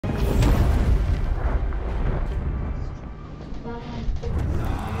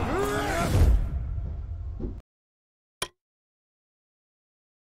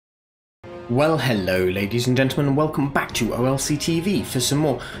Well, hello ladies and gentlemen, and welcome back to OLC TV for some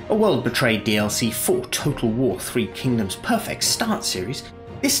more A World Betrayed DLC for Total War 3 Kingdoms Perfect Start series,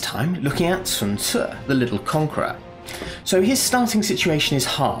 this time looking at Sun Tzu, the Little Conqueror. So his starting situation is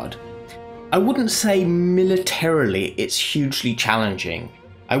hard. I wouldn't say militarily it's hugely challenging.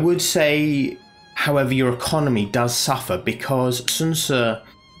 I would say, however, your economy does suffer because Sun Tzu,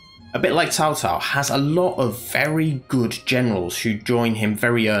 a bit like Cao Cao, has a lot of very good generals who join him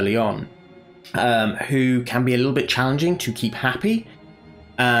very early on. Who can be a little bit challenging to keep happy,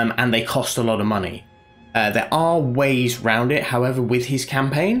 and they cost a lot of money. There are ways round it, however, with his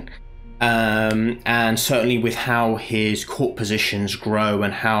campaign, and certainly with how his court positions grow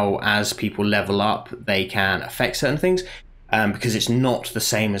and how, as people level up, they can affect certain things, because it's not the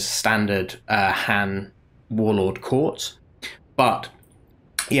same as standard Han warlord courts. But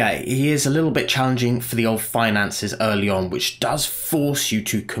yeah, he is a little bit challenging for the old finances early on, which does force you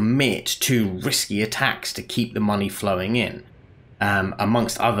to commit to risky attacks to keep the money flowing in,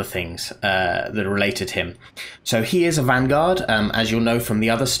 amongst other things that are related to him. So he is a vanguard, as you'll know from the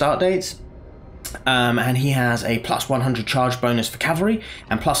other start dates, and he has a plus 100 charge bonus for cavalry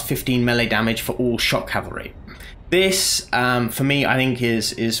and plus 15 melee damage for all shock cavalry. This, for me, I think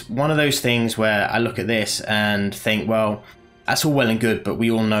is one of those things where I look at this and think, well, that's all well and good, but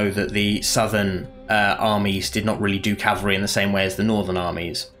we all know that the southern armies did not really do cavalry in the same way as the northern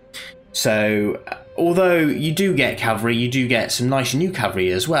armies. So although you do get cavalry, you do get some nice new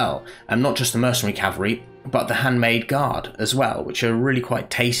cavalry as well, and not just the mercenary cavalry, but the handmade guard as well, which are really quite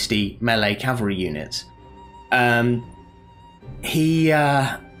tasty melee cavalry units. To be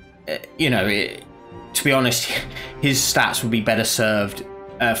honest, his stats would be better served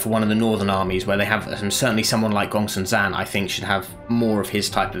for one of the northern armies, where they have certainly someone like Gongsun Zan, I think, should have more of his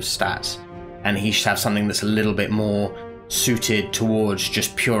type of stats, and he should have something that's a little bit more suited towards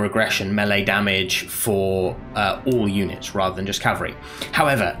just pure aggression, melee damage for all units rather than just cavalry.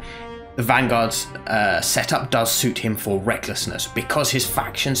 However, the Vanguard's setup does suit him for recklessness because his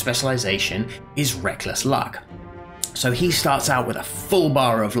faction specialization is reckless luck. So he starts out with a full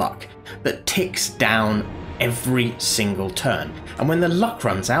bar of luck that ticks down every single turn, and when the luck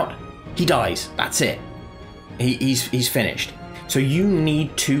runs out, he dies. That's it. He's finished. So you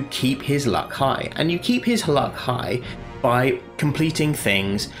need to keep his luck high, and you keep his luck high by completing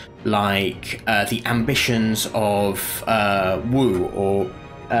things like the ambitions of Wu, or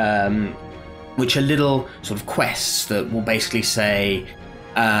which are little sort of quests that will basically say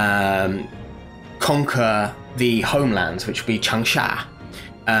conquer the homelands, which will be Changsha.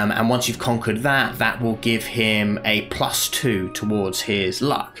 And once you've conquered that, that will give him a +2 towards his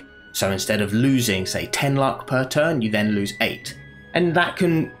luck. So instead of losing, say, 10 luck per turn, you then lose 8. And that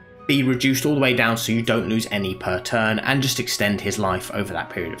can be reduced all the way down so you don't lose any per turn, and just extend his life over that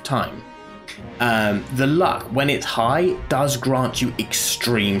period of time. The luck, when it's high, does grant you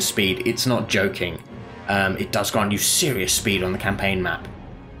extreme speed. It's not joking. It does grant you serious speed on the campaign map.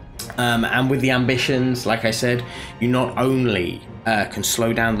 And with the ambitions, like I said, you not only can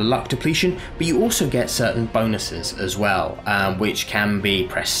slow down the luck depletion, but you also get certain bonuses as well, which can be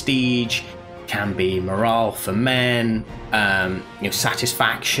prestige, can be morale for men,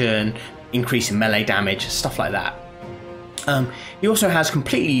 satisfaction, increase in melee damage, stuff like that. He also has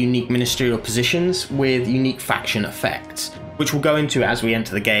completely unique ministerial positions with unique faction effects, which we'll go into as we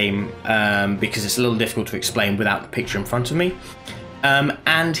enter the game, because it's a little difficult to explain without the picture in front of me.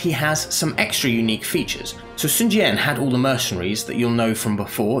 And he has some extra unique features. So Sun Jian had all the mercenaries that you'll know from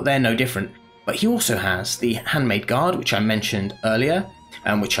before, they're no different, but he also has the handmade guard, which I mentioned earlier,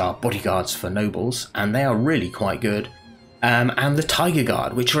 which are bodyguards for nobles, and they are really quite good, and the Tiger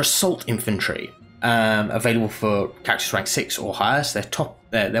Guard, which are assault infantry, available for characters rank 6 or higher, so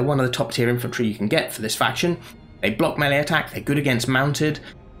they're one of the top tier infantry you can get for this faction. They block melee attack, they're good against mounted,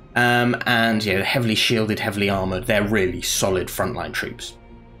 and heavily shielded, heavily armored. They're really solid frontline troops.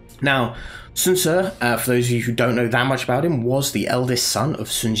 Now, Sun Tzu, for those of you who don't know that much about him, was the eldest son of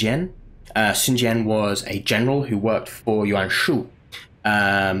Sun Jian. Sun Jian was a general who worked for Yuan Shu,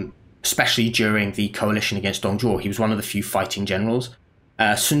 especially during the coalition against Dongzhuo. He was one of the few fighting generals.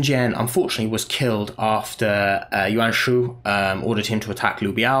 Sun Jian, unfortunately, was killed after Yuan Shu ordered him to attack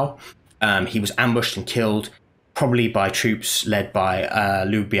Liu Biao. He was ambushed and killed, probably by troops led by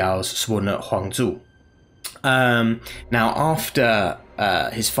Liu Biao's subordinate Huang Zu. Now, after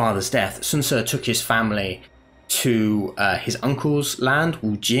his father's death, Sun Tzu took his family to his uncle's land,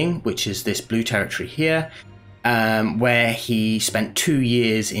 Wujing, which is this blue territory here, where he spent 2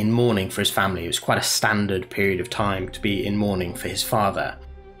 years in mourning for his family. It was quite a standard period of time to be in mourning for his father.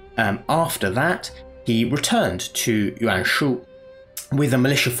 After that, he returned to Yuan Shu with a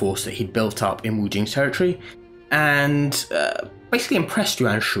militia force that he'd built up in Wu Jing's territory, and basically impressed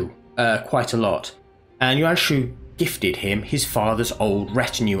Yuan Shu quite a lot. And Yuan Shu gifted him his father's old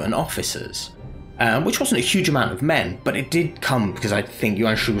retinue and officers, which wasn't a huge amount of men, but it did come, because I think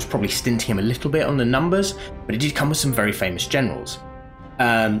Yuan Shu was probably stinting him a little bit on the numbers, but it did come with some very famous generals.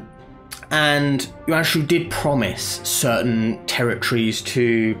 And Yuan Shu did promise certain territories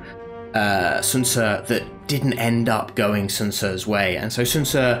to Sun Ce that didn't end up going Sun Ce's way, and so Sun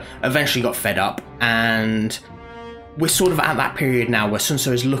Ce eventually got fed up, and we're sort of at that period now where Sun Ce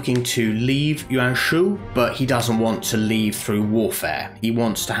is looking to leave Yuan Shu, but he doesn't want to leave through warfare. He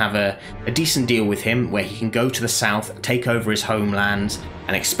wants to have a decent deal with him where he can go to the south, take over his homelands,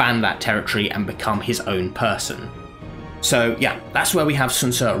 and expand that territory and become his own person. So yeah, that's where we have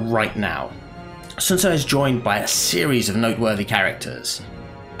Sun Ce right now. Sun Ce is joined by a series of noteworthy characters.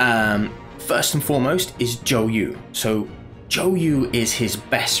 First and foremost is Zhou Yu. So Zhou Yu is his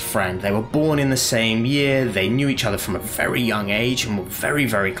best friend. They were born in the same year, they knew each other from a very young age and were very,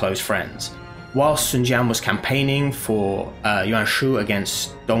 very close friends. Whilst Sun Jian was campaigning for Yuan Shu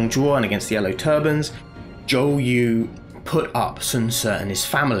against Dong Zhuo and against the Yellow Turbans, Zhou Yu put up Sun Ce and his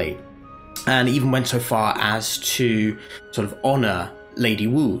family, and even went so far as to sort of honour Lady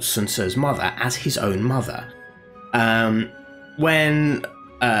Wu, Sun Ce's mother, as his own mother. When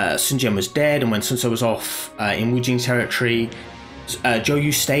Sun Jian was dead, and when Sun Ce was off in Wu Jing's territory, Zhou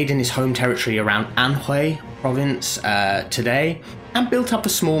Yu stayed in his home territory around Anhui province today, and built up a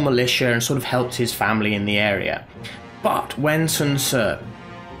small militia and sort of helped his family in the area. But when Sun Ce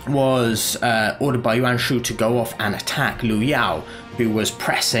was ordered by Yuan Shu to go off and attack Liu Yao, who was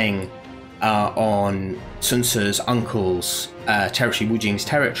pressing on Sun Ce's uncle's territory, Wu Jing's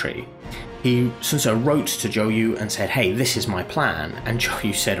territory, Sun Ce wrote to Zhou Yu and said, "Hey, this is my plan." And Zhou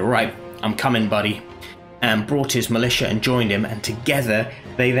Yu said, "Alright, I'm coming, buddy," and brought his militia and joined him, and together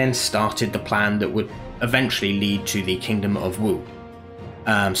they then started the plan that would eventually lead to the Kingdom of Wu.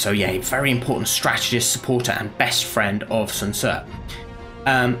 So yeah, a very important strategist, supporter, and best friend of Sun Ce.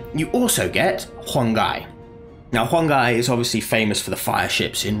 You also get Huang Gai. Now, Huang Gai is obviously famous for the fire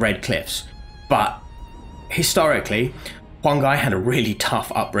ships in Red Cliffs, but historically, Huang Gai had a really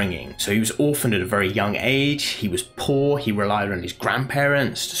tough upbringing. So he was orphaned at a very young age, he was poor, he relied on his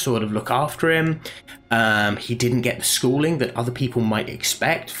grandparents to sort of look after him. He didn't get the schooling that other people might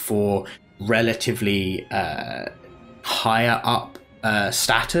expect for relatively higher up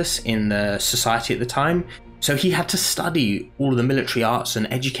status in the society at the time. So he had to study all of the military arts and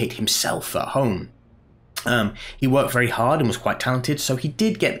educate himself at home. He worked very hard and was quite talented, so he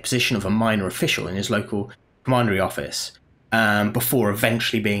did get the position of a minor official in his local commandery office, before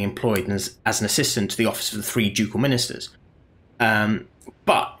eventually being employed as an assistant to the office of the 3 ducal ministers.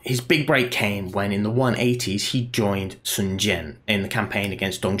 But his big break came when in the 180s he joined Sun Jian in the campaign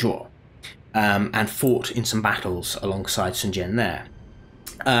against Dong Zhuo, and fought in some battles alongside Sun Jian there.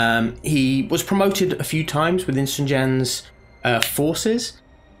 He was promoted a few times within Sun Jian's forces,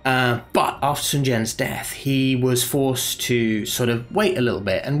 but after Sun Jian's death he was forced to sort of wait a little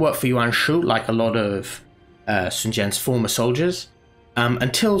bit and work for Yuan Shu like a lot of Sun Jian's former soldiers,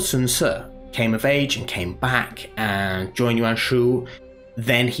 until Sun Ce came of age and came back and joined Yuan Shu.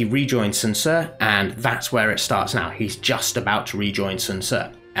 Then he rejoined Sun Ce, and that's where it starts now. He's just about to rejoin Sun Ce,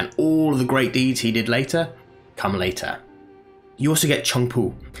 and all of the great deeds he did later come later. You also get Cheng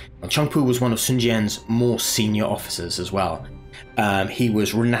Pu. Now, Cheng Pu was one of Sun Jian's more senior officers as well. He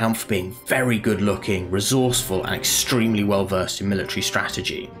was renowned for being very good looking, resourceful, and extremely well versed in military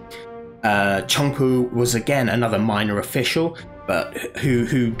strategy. Cheng Pu was again another minor official, but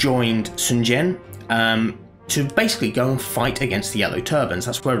who joined Sun Jian to basically go and fight against the Yellow Turbans.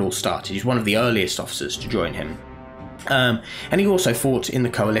 That's where it all started. He's one of the earliest officers to join him. And he also fought in the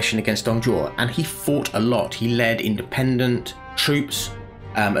coalition against Dong Zhuo, and he fought a lot. He led independent troops,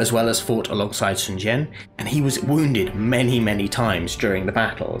 as well as fought alongside Sun Jian, and he was wounded many, many times during the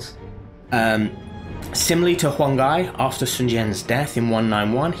battles. Similarly to Huang Gai, after Sun Jian's death in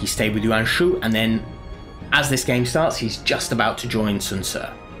 191, he stayed with Yuan Shu, and then as this game starts, he's just about to join Sun Ce.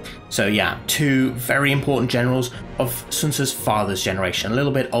 So yeah, 2 very important generals of Sun Ce's father's generation, a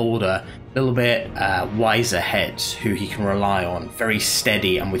little bit older, a little bit wiser heads who he can rely on, very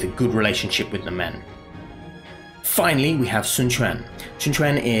steady and with a good relationship with the men. Finally, we have Sun Quan. Sun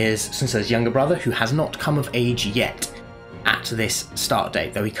Quan is Sun Ce's younger brother who has not come of age yet at this start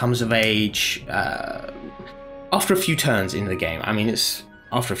date, though he comes of age after a few turns in the game. I mean,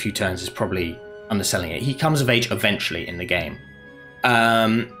 after a few turns is probably underselling it. He comes of age eventually in the game.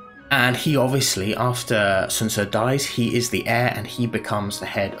 And he obviously, after Sun Ce dies, he is the heir and he becomes the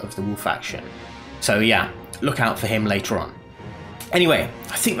head of the Wu faction. So yeah, look out for him later on. Anyway,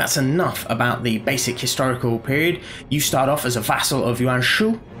 I think that's enough about the basic historical period. You start off as a vassal of Yuan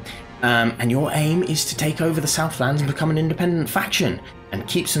Shu, and your aim is to take over the Southlands and become an independent faction, and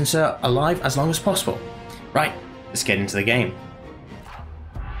keep Sun Ce alive as long as possible. Right, let's get into the game.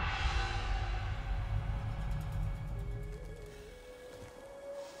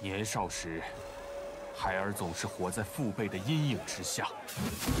 年少时，孩儿总是活在父辈的阴影之下。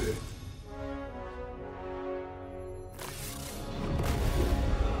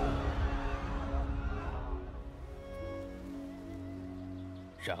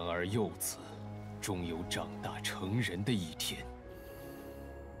然而幼子，终有长大成人的一天。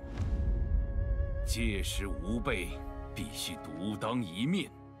届时吾辈必须独当一面，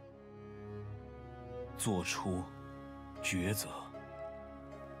做出抉择。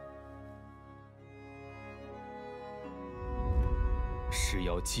 是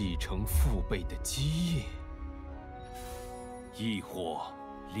要继承父辈的基业，亦或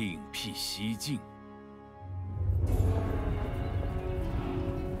另辟蹊径？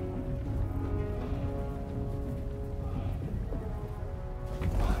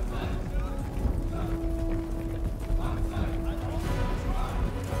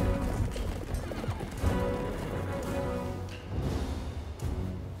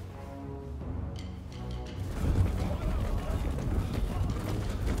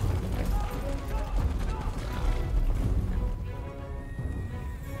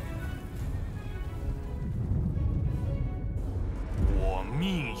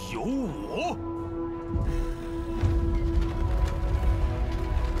命由我，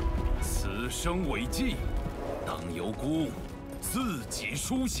此生伟绩，当由孤武自己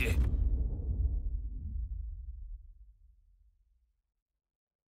书写。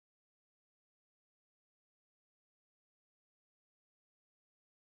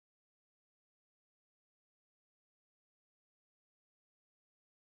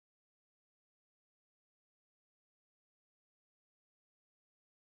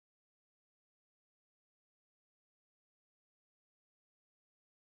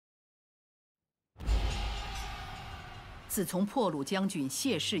自从破虏将军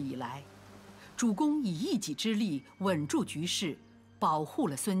谢氏以来，主公以一己之力稳住局势，保护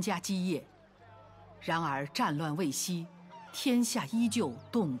了孙家基业。然而战乱未息，天下依旧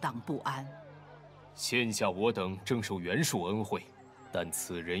动荡不安。现下我等正受袁术恩惠，但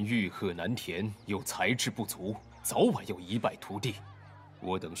此人欲壑难填，又才智不足，早晚要一败涂地。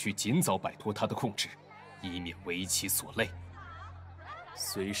我等需尽早摆脱他的控制，以免为其所累。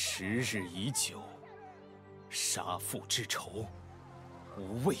虽时日已久。 杀父之仇，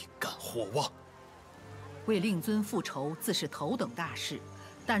吾未敢或忘。为令尊复仇，自是头等大事，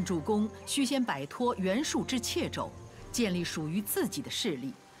但主公须先摆脱袁术之掣肘，建立属于自己的势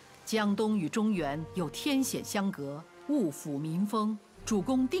力。江东与中原有天险相隔，物阜民丰，主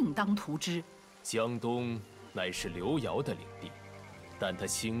公定当图之。江东乃是刘繇的领地，但他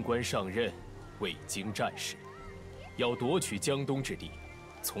新官上任，未经战事，要夺取江东之地，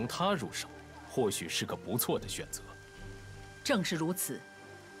从他入手。 或许是个不错的选择。正是如此，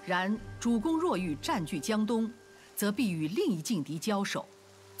然主公若欲占据江东，则必与另一劲敌交手。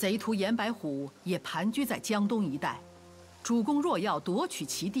贼徒严白虎也盘踞在江东一带，主公若要夺取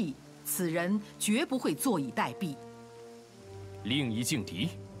其地，此人绝不会坐以待毙。另一劲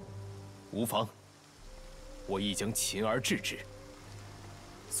敌，无妨，我亦将擒而治之。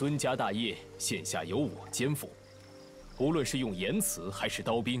孙家大业，现下由我肩负，无论是用言辞还是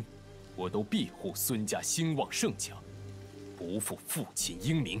刀兵。 我都庇护孙家兴旺盛强，不负父亲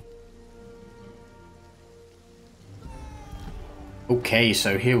英名。 Okay,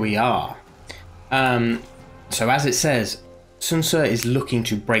 so here we are. So as it says, Sun Ce is looking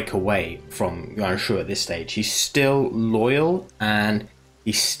to break away from Yuan Shu at this stage. He's still loyal and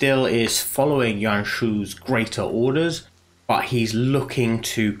he still is following Yuan Shu's greater orders, but he's looking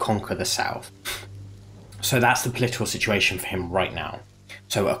to conquer the south. So that's the political situation for him right now.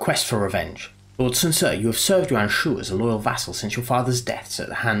 So, a quest for revenge. Lord Sun Ce, you have served Yuan Shu as a loyal vassal since your father's deaths at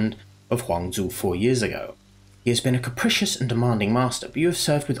the hand of Huangzu 4 years ago. He has been a capricious and demanding master, but you have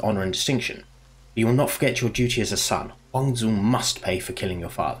served with honour and distinction. But you will not forget your duty as a son. Huangzu must pay for killing your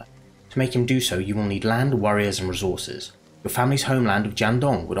father. To make him do so, you will need land, warriors, and resources. Your family's homeland of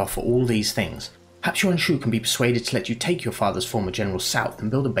Jiandong would offer all these things. Perhaps Yuan Shu can be persuaded to let you take your father's former general south and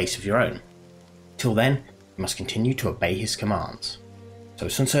build a base of your own. Till then, you must continue to obey his commands. So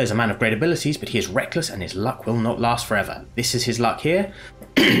Sun Ce is a man of great abilities, but he is reckless and his luck will not last forever. This is his luck here.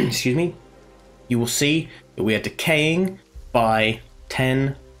 Excuse me. You will see that we are decaying by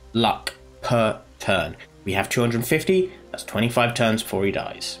 10 luck per turn. We have 250, that's 25 turns before he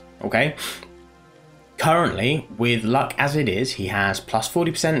dies. Okay? Currently, with luck as it is, he has plus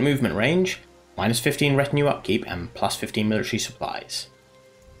 40% movement range, minus 15 retinue upkeep, and plus 15 military supplies.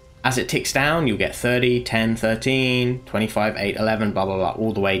 As it ticks down, you'll get 30, 10, 13, 25, 8, 11, blah blah blah,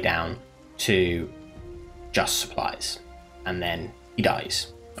 all the way down to just supplies. And then he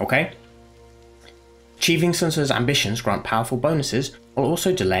dies. Okay? Achieving Sun Tzu's ambitions grant powerful bonuses while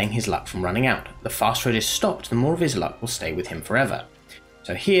also delaying his luck from running out. The faster it is stopped, the more of his luck will stay with him forever.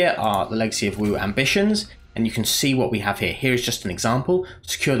 So here are the Legacy of Wu ambitions, and you can see what we have here. Here is just an example.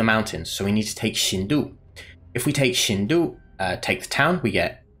 Secure the mountains, so we need to take Xindu. If we take Xindu, take the town, we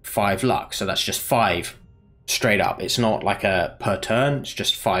get 5 luck, so that's just 5 straight up. It's not like a per turn, it's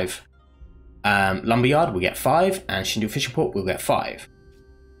just 5. Lumberyard, we get 5, and Xindu Fishing Port, we'll get 5.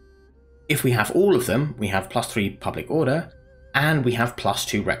 If we have all of them, we have plus 3 public order, and we have plus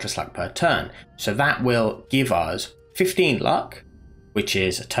 2 reckless luck per turn. So that will give us 15 luck, which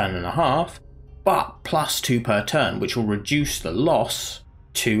is a turn and a half, but plus 2 per turn, which will reduce the loss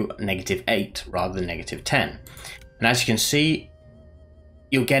to -8 rather than -10. And as you can see,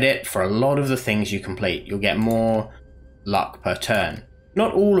 you'll get it for a lot of the things you complete. You'll get more luck per turn.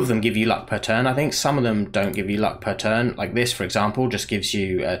 Not all of them give you luck per turn. I think some of them don't give you luck per turn. Like this, for example, just gives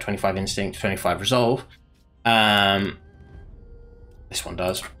you 25 instinct, 25 resolve. This one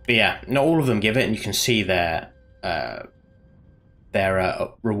does. But yeah, not all of them give it, and you can see their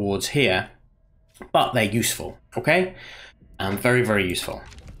rewards here. But they're useful, okay? Very, very useful.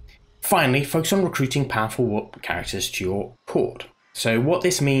 Finally, focus on recruiting powerful characters to your court. So what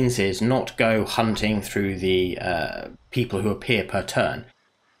this means is not go hunting through the people who appear per turn.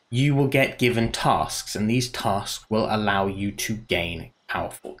 You will get given tasks, and these tasks will allow you to gain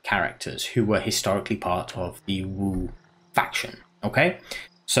powerful characters who were historically part of the Wu faction, okay?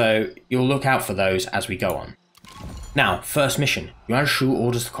 So you'll look out for those as we go on. Now, first mission, Yuan Shu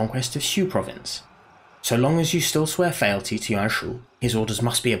orders the conquest of Xu province. So long as you still swear fealty to Yuan Shu, his orders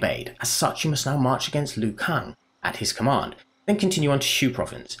must be obeyed. As such, you must now march against Lu Kang at his command, then continue on to Xu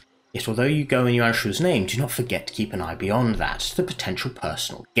province. Yet although you go in Yuan Shu's name, do not forget to keep an eye beyond that to the potential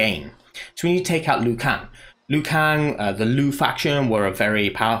personal gain. So we need to take out Lu Kang. Lu Kang, the Lu faction, were a very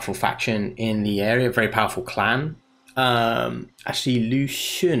powerful faction in the area, a very powerful clan. Actually, Lu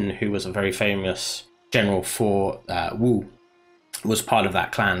Xun, who was a very famous general for Wu, was part of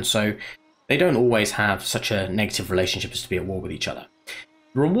that clan. So they don't always have such a negative relationship as to be at war with each other.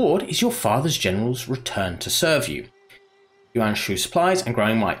 The reward is your father's generals return to serve you. Yuan Shu supplies and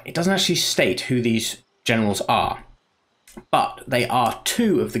growing might. It doesn't actually state who these generals are, but they are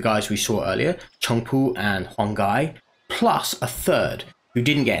 2 of the guys we saw earlier, Cheng Pu and Huang Gai, plus a 3rd who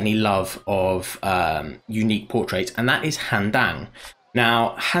didn't get any love of unique portraits, and that is Han Dang.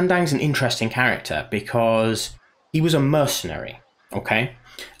 Now, Han Dang's an interesting character because he was a mercenary, okay?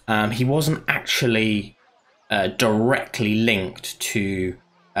 He wasn't actually directly linked to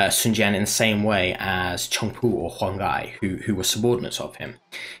Sun Jian in the same way as Cheng Pu or Huang Gai, who were subordinates of him.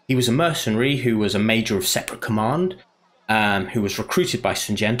 He was a mercenary who was a major of separate command, who was recruited by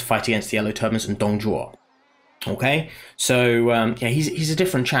Sun Jian to fight against the Yellow Turbans and Dong Zhuo. Okay, so yeah, he's a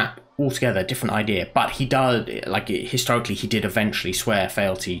different chap altogether, different idea, but he does, like, historically he did eventually swear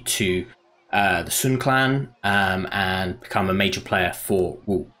fealty to the Sun clan and become a major player for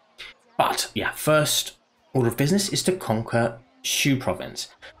Wu. But yeah, first order of business is to conquer Xu province.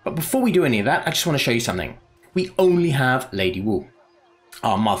 But before we do any of that, I just want to show you something. We only have Lady Wu,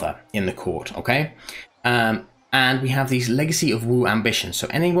 our mother, in the court, okay? And we have these Legacy of Wu ambitions. So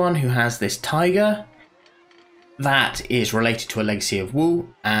anyone who has this tiger, that is related to a Legacy of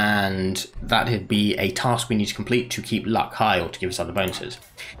Wu, and that would be a task we need to complete to keep luck high or to give us other bonuses.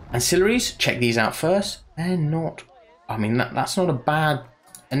 Ancillaries, check these out first. They're not, I mean, that's not a bad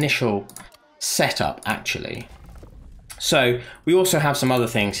initial setup, actually. So we also have some other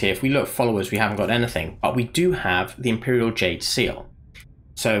things here. If we look followers, we haven't got anything, but we do have the Imperial Jade Seal.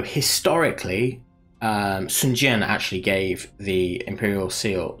 So historically, Sun Jian actually gave the Imperial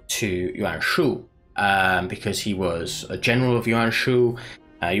Seal to Yuan Shu because he was a general of Yuan Shu.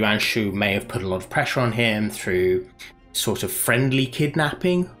 Yuan Shu may have put a lot of pressure on him through sort of friendly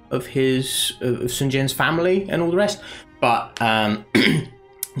kidnapping of Sun Jian's family and all the rest. But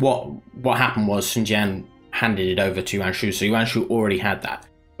what happened was Sun Jian handed it over to Yuan Shu, so Yuan Shu already had that.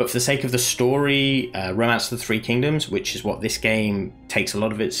 But for the sake of the story, Romance of the Three Kingdoms, which is what this game takes a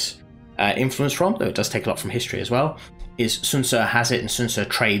lot of its influence from, though it does take a lot from history as well, is Sun Tzu has it and Sun Tzu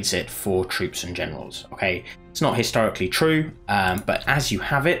trades it for troops and generals. Okay, it's not historically true, but as you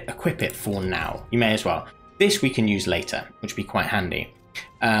have it, equip it for now. You may as well. This we can use later, which would be quite handy.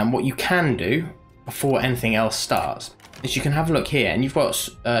 What you can do before anything else starts is you can have a look here, and you've got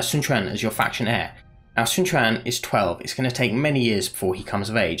Sun Quan as your faction heir. Now Sun Quan is 12. It's going to take many years before he comes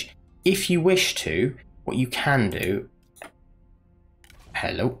of age. If you wish to, what you can do,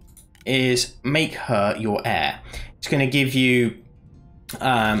 is make her your heir. It's going to give you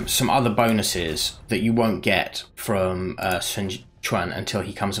some other bonuses that you won't get from Sun Quan until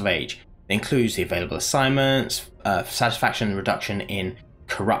he comes of age. It includes the available assignments, satisfaction reduction in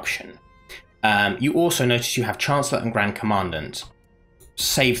corruption. You also notice you have Chancellor and Grand Commandant.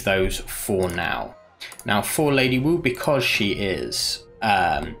 Save those for now. Now for Lady Wu, because she is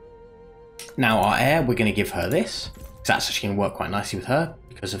now our heir, we're going to give her this. That's actually going to work quite nicely with her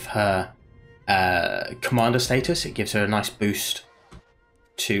because of her commander status. It gives her a nice boost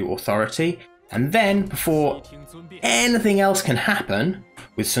to authority. And then before anything else can happen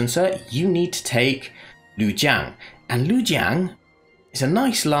with Sun Ce, you need to take Lujiang. And Lujiang is a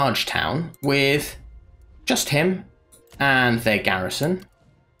nice large town with just him and their garrison.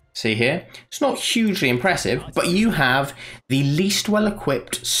 See here? It's not hugely impressive, but you have the least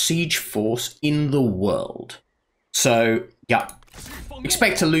well-equipped siege force in the world. So, yeah,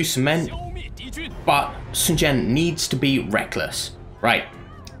 expect to lose some men, but Sun Jian needs to be reckless. Right.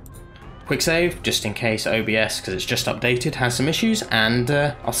 Quick save, just in case OBS, because it's just updated, has some issues, and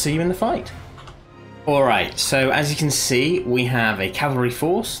I'll see you in the fight. Alright, so as you can see, we have a cavalry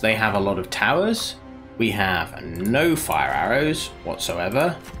force. They have a lot of towers. We have no fire arrows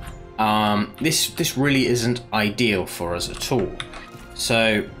whatsoever. This really isn't ideal for us at all.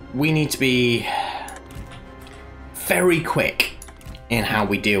 So we need to be very quick in how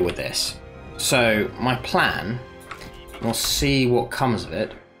we deal with this. So my plan, we'll see what comes of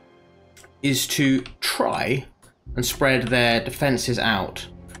it, is to try and spread their defenses out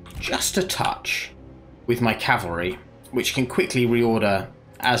just a touch with my cavalry, which can quickly reorder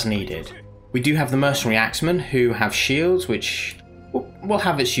as needed. We do have the mercenary axemen who have shields, which will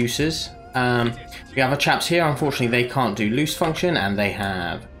have its uses. We have our chaps here. Unfortunately, they can't do loose function, and they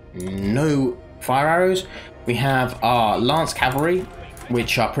have no fire arrows. We have our lance cavalry,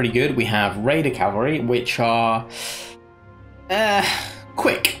 which are pretty good. We have raider cavalry, which are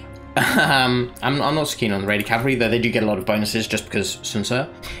quick. I'm not so keen on the raider cavalry, though they do get a lot of bonuses just because Sun Ce.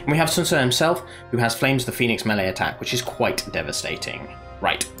 And we have Sun Ce himself, who has Flames the Phoenix melee attack, which is quite devastating.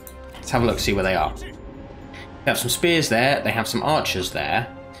 Right, let's have a look, see where they are. They have some spears there, they have some archers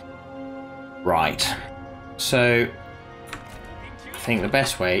there. Right, so I think the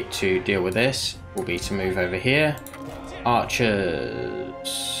best way to deal with this will be to move over here. Archers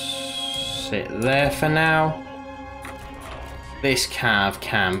sit there for now. This cav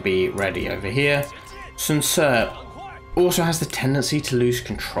can be ready over here. Sun Ce also has the tendency to lose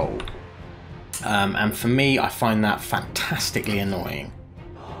control. And for me, I find that fantastically annoying.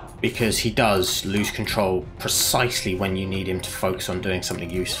 Because he does lose control precisely when you need him to focus on doing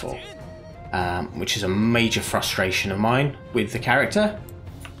something useful. Which is a major frustration of mine with the character.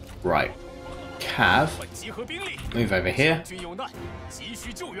 Right. Cav, move over here.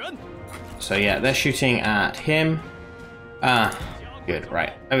 So yeah, they're shooting at him. Good,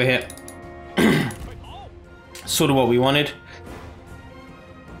 right, over here. Sort of what we wanted.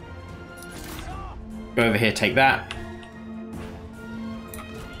 Go over here, take that.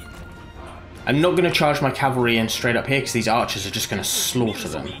 I'm not going to charge my cavalry in straight up here because these archers are just going to slaughter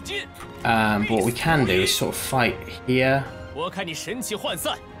them. But what we can do is sort of fight here.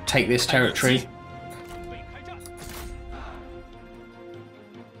 Take this territory.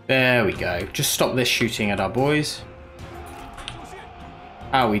 There we go. Just stop this shooting at our boys.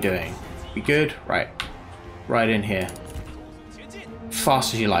 How are we doing? We good? Right. Right in here.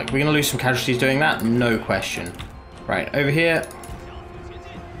 Fast as you like. We're going to lose some casualties doing that? No question. Right, over here.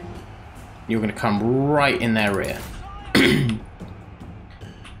 You're going to come right in their rear.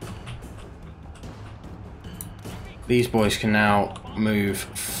 These boys can now move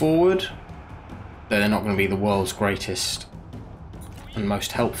forward. Though they're not going to be the world's greatest and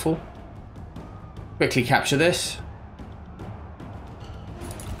most helpful. Quickly capture this.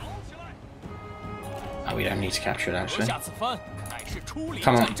 Oh, we don't need to capture it actually.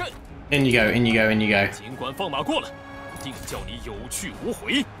 Come on. In you go, in you go, in you go.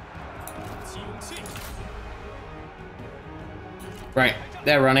 Right,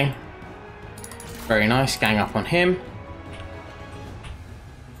 they're running. Very nice, gang up on him.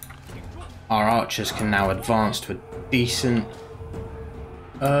 Our archers can now advance to a decent...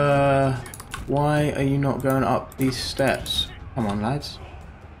 why are you not going up these steps? Come on, lads.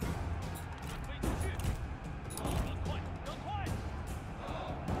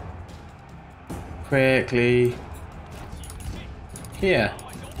 Quickly. Here.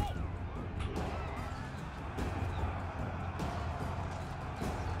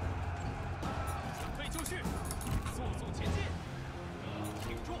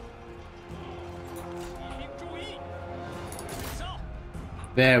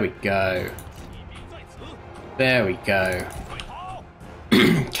 There we go. There we go.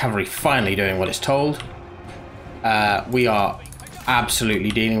 Cavalry finally doing what it's told. We are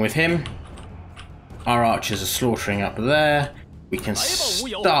absolutely dealing with him. Our archers are slaughtering up there. We can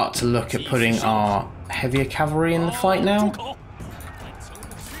start to look at putting our heavier cavalry in the fight now.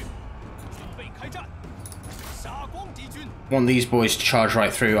 Want these boys to charge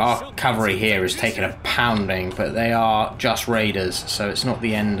right through. Our cavalry here is taking a pounding, but they are just raiders, so it's not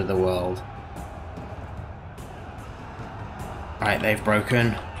the end of the world. Right, they've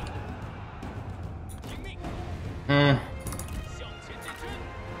broken.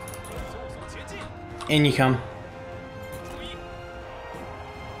 In you come.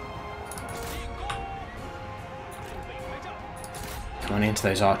 Come on into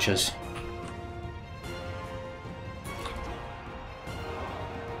those archers.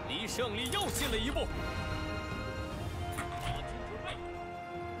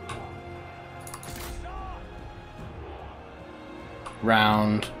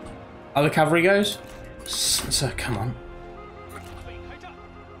 Round. Other cavalry goes. So come on.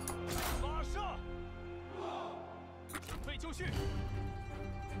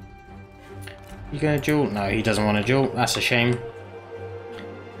 You gonna duel? No, he doesn't want to duel. That's a shame.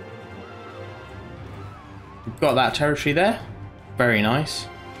 We've got that territory there. Very nice.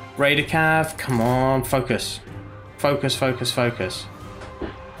 Raider Cav, come on, focus. Focus, focus, focus.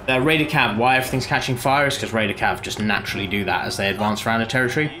 Raider Cav, why everything's catching fire is because Raider Cav just naturally do that as they advance around a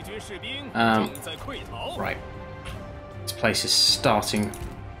territory. Right. This place is starting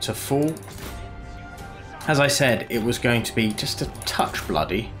to fall. As I said, it was going to be just a touch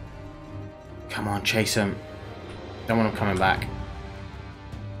bloody. Come on, chase him. Don't want him coming back.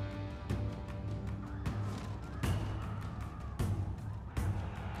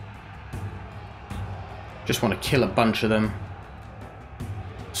 Just want to kill a bunch of them.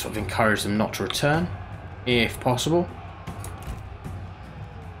 Sort of encourage them not to return, if possible.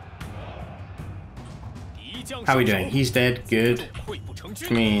 How are we doing? He's dead. Good. Which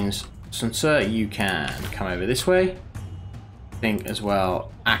means, Sun-Ce, you can come over this way. Think as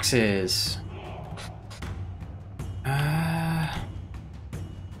well. Axes.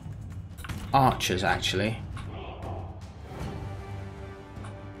 Archers, actually.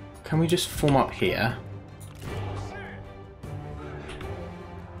 Can we just form up here?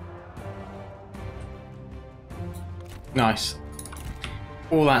 Nice.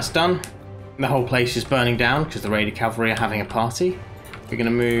 All that's done. The whole place is burning down because the Raider Cavalry are having a party. We're going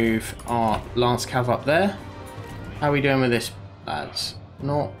to move our Lance Cav up there. How are we doing with this, lads?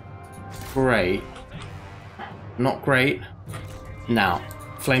 Not great. Not great. Now,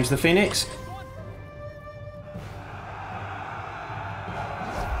 Flames the Phoenix.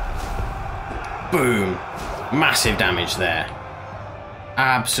 Boom. Massive damage there.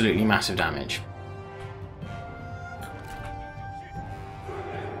 Absolutely massive damage.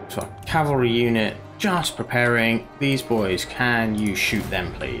 So, cavalry unit just preparing. These boys, can you shoot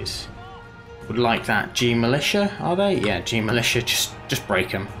them, please? Would like that. G Militia, are they? Yeah, G Militia, just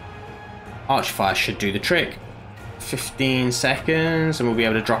break them. Archfire should do the trick. 15 seconds, and we'll be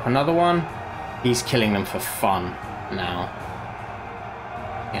able to drop another one. He's killing them for fun now.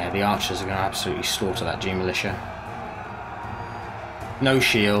 Yeah, the archers are going to absolutely slaughter that G Militia. No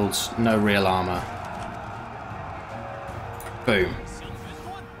shields, no real armor. Boom.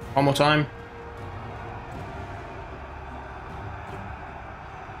 One more time.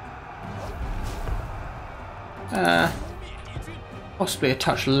 Possibly a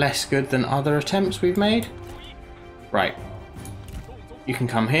touch less good than other attempts we've made. Right. You can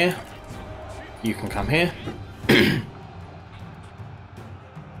come here. You can come here.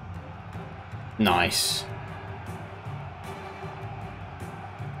 Nice.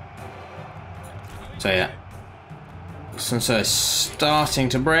 So yeah. Sun-Ce is starting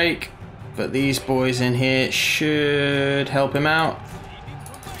to break, but these boys in here should help him out.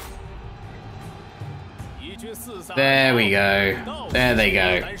 There we go. There they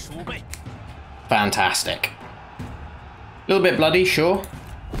go. Fantastic. A little bit bloody, sure,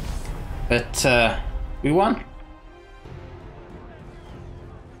 but we won.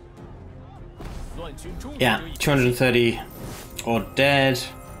 Yeah, 230 odd dead,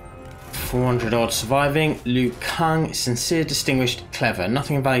 400 odd surviving. Liu Kang, sincere, distinguished, clever,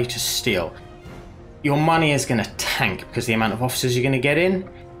 nothing of value to steal. Your money is going to tank because the amount of officers you're going to get in.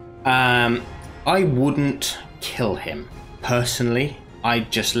 I wouldn't kill him personally.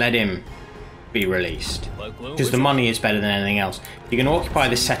 I'd just let him be released because the money is better than anything else. You're going to occupy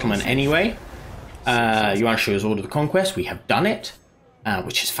this settlement anyway. Yuan Shu has ordered the conquest. We have done it,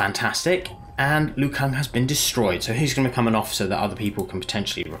 which is fantastic. and Liu Kang has been destroyed, so he's going to become an officer that other people can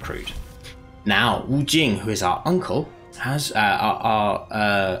potentially recruit. Now, Wu Jing, who is our uncle, has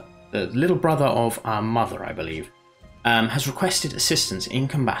the little brother of our mother, I believe, has requested assistance in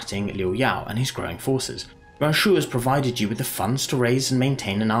combating Liu Yao and his growing forces. Yuan Shu has provided you with the funds to raise and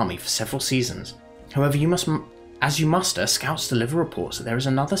maintain an army for several seasons. However, as you muster, scouts deliver reports that there is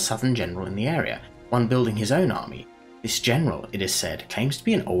another southern general in the area, one building his own army. This general, it is said, claims to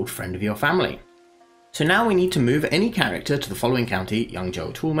be an old friend of your family. So now we need to move any character to the following county: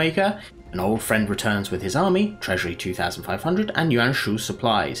 Yangzhou Toolmaker, an old friend returns with his army, treasury 2,500, and Yuan Shu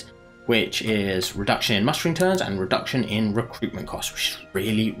supplies, which is reduction in mustering turns and reduction in recruitment costs, which is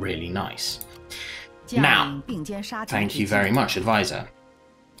really, really nice. Now, thank you very much, advisor.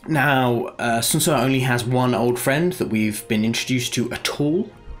 Now, Sun Ce only has one old friend that we've been introduced to at all,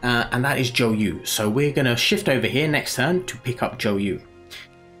 and that is Zhou Yu. So we're going to shift over here next turn to pick up Zhou Yu.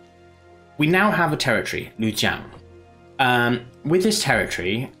 We now have a territory, Lujiang. With this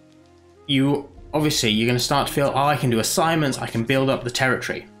territory, you're going to start to feel, oh, I can do assignments, I can build up the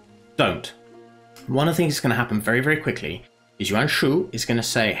territory. Don't. One of the things that's going to happen very, very quickly is Yuan Shu is going to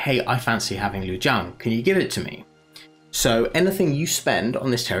say, hey, I fancy having Lujiang, can you give it to me? So anything you spend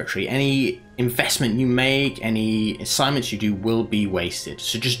on this territory, any investment you make, any assignments you do will be wasted.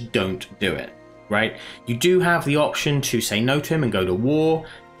 So just don't do it, right? You do have the option to say no to him and go to war.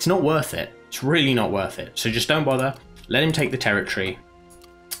 It's not worth it. It's really not worth it. So just don't bother. Let him take the territory.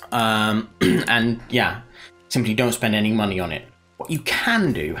 And yeah, simply don't spend any money on it. What you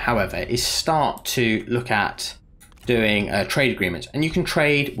can do, however, is start to look at doing trade agreements. And you can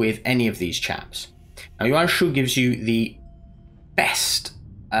trade with any of these chaps. Now, Yuan Shu gives you the best,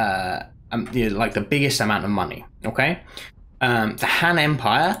 like the biggest amount of money, okay? The Han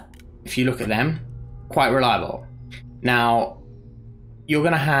Empire, if you look at them, quite reliable. Now, you're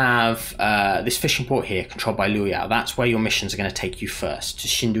going to have this fishing port here controlled by Liu Yao. That's where your missions are going to take you first, to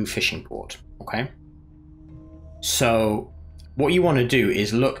Xindu fishing port, okay? So what you want to do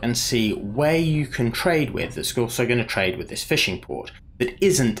is look and see where you can trade with that's also going to trade with this fishing port that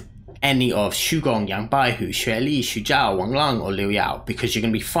isn't any of Xu Gong, Yang Baihu, Xue Li, Xu Zhao, Wang Lang, or Liu Yao, because you're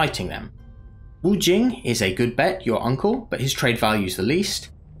going to be fighting them. Wu Jing is a good bet, your uncle, but his trade value is the least.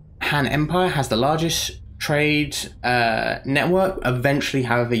 Han Empire has the largest trade network. Eventually,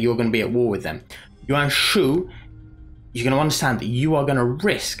 however, you're going to be at war with them. Yuan Shu, you're going to understand that you are going to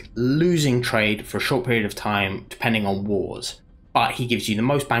risk losing trade for a short period of time, depending on wars. But he gives you the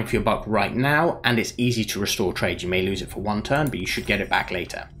most bang for your buck right now, and it's easy to restore trade. You may lose it for one turn, but you should get it back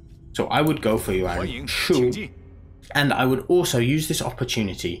later. So I would go for Yuan Shu, and I would also use this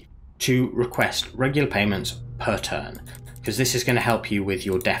opportunity to request regular payments per turn, because this is going to help you with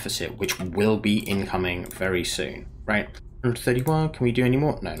your deficit, which will be incoming very soon, right? 131, can we do any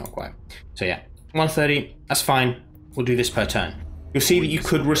more? No, not quite. So yeah, 130, that's fine. We'll do this per turn. You'll see that you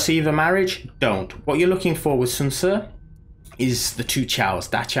could receive a marriage. Don't. What you're looking for with Sun Ce is the two Chaos,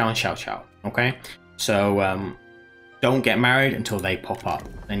 Da Chao and Xiao Chao, okay? So, don't get married until they pop up,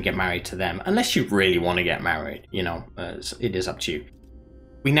 then get married to them, unless you really want to get married, you know, it is up to you.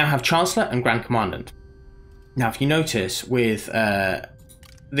 We now have Chancellor and Grand Commandant. Now, if you notice with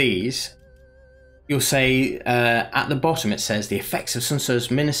these, you'll say at the bottom it says the effects of Sun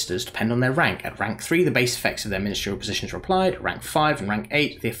Ce's ministers depend on their rank. At rank 3, the base effects of their ministerial positions are applied. At rank 5 and rank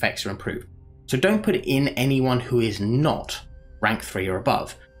 8, the effects are improved. So don't put in anyone who is not rank 3 or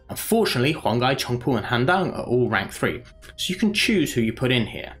above. Unfortunately, Huanggai, Chengpu, and Handang are all rank 3, so you can choose who you put in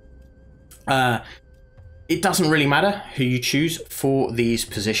here. It doesn't really matter who you choose for these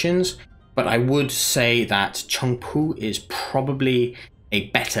positions, but I would say that Chengpu is probably a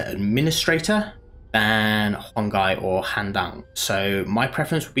better administrator than Huanggai or Handang. So my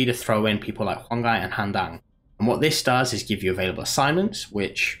preference would be to throw in people like Huanggai and Handang. And what this does is give you available assignments,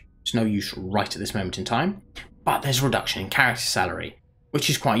 which is no use right at this moment in time, but there's a reduction in character salary, which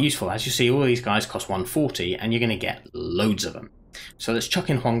is quite useful. As you see, all these guys cost 140 and you're going to get loads of them. So let's chuck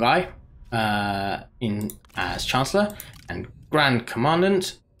in Huanggai in as Chancellor and Grand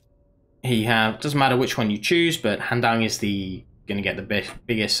Commandant. Doesn't matter which one you choose, but Handang is going to get the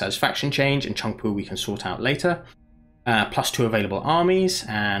biggest satisfaction change, and Chengpu we can sort out later. +2 available armies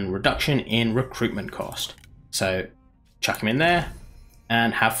and reduction in recruitment cost. So chuck him in there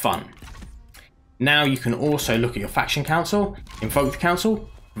and have fun. Now you can also look at your faction council, invoke the council,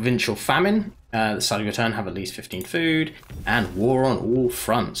 provincial famine, at the start of your turn have at least 15 food, and war on all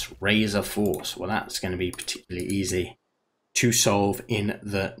fronts, raise a force. Well, that's going to be particularly easy to solve in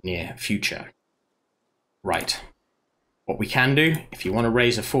the near future. Right, what we can do, if you want to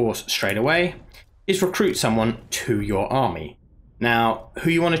raise a force straight away, is recruit someone to your army. Now, who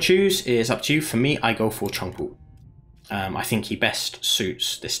you want to choose is up to you. For me, I go for Chengpu. I think he best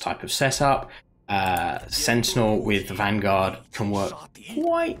suits this type of setup. Sentinel with the Vanguard can work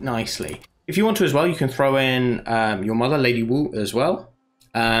quite nicely. If you want to as well, you can throw in your mother, Lady Wu, as well.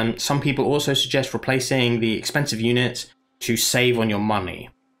 Some people also suggest replacing the expensive units to save on your money.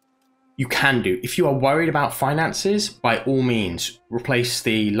 You can do. If you are worried about finances, by all means, replace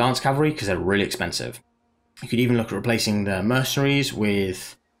the Lance Cavalry because they're really expensive. You could even look at replacing the mercenaries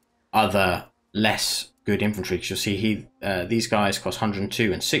with other less good infantry. Because you'll see these guys cost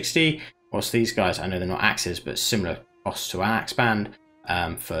 102 and 60. Whilst these guys, I know they're not axes, but similar costs to our axe band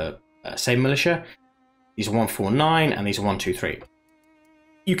for Save Militia. These are 149 and these are 123.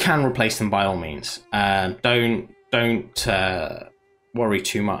 You can replace them by all means. Don't worry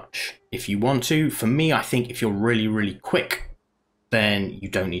too much if you want to. For me, I think if you're really, really quick, then you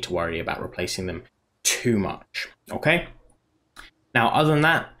don't need to worry about replacing them too much. Okay. Now, other than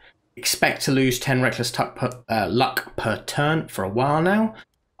that, expect to lose 10 reckless luck per turn for a while now.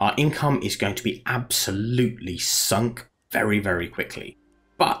 Our income is going to be absolutely sunk very, very quickly.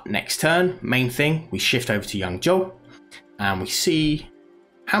 But next turn, main thing, we shift over to Young Zhou and we see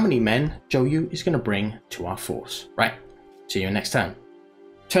how many men Zhou Yu is going to bring to our force. Right. See you next turn.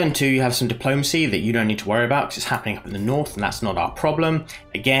 Turn 2, you have some diplomacy that you don't need to worry about because it's happening up in the north and that's not our problem.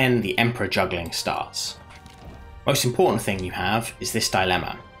 Again, the Emperor juggling starts. Most important thing you have is this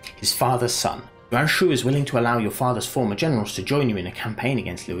dilemma. His father's son. Yuan Shu is willing to allow your father's former generals to join you in a campaign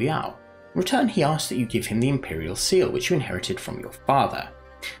against Liu Yao. In return, he asks that you give him the Imperial Seal, which you inherited from your father.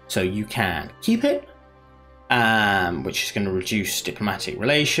 So you can keep it, which is going to reduce diplomatic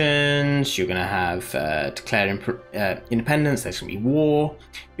relations. You're going to have declared independence. There's going to be war.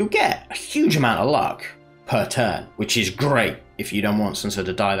 You'll get a huge amount of luck per turn, which is great if you don't want Sun Ce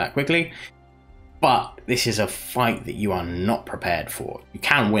to die that quickly. But this is a fight that you are not prepared for. You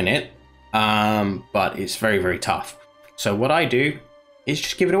can win it, but it's very, very tough. So what I do is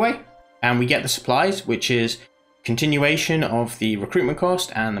just give it away, and we get the supplies, which is continuation of the recruitment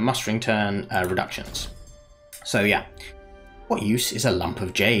cost and the mustering turn reductions. So yeah, what use is a lump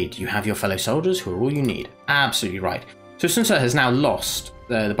of jade? You have your fellow soldiers who are all you need. Absolutely right. So Sun Ce has now lost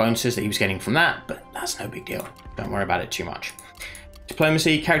the bonuses that he was getting from that, but that's no big deal. Don't worry about it too much.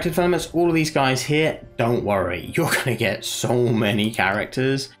 Diplomacy, character developments, all of these guys here, don't worry. You're going to get so many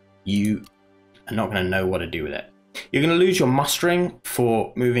characters, you are not going to know what to do with it. You're going to lose your mustering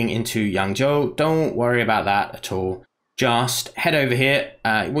for moving into Yangzhou. Don't worry about that at all. Just head over here.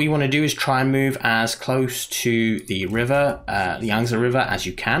 What you want to do is try and move as close to the river, the Yangtze River, as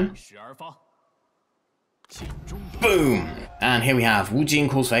you can. Boom! And here we have Wu Jing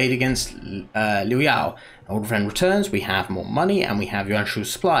calls for aid against Liu Yao. An old friend returns. We have more money and we have Yuan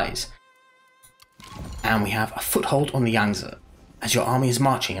Shu's supplies. And we have a foothold on the Yangtze. As your army is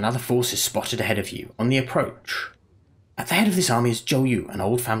marching, another force is spotted ahead of you on the approach. At the head of this army is Zhou Yu, an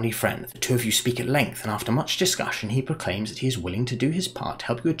old family friend. The two of you speak at length, and after much discussion, he proclaims that he is willing to do his part to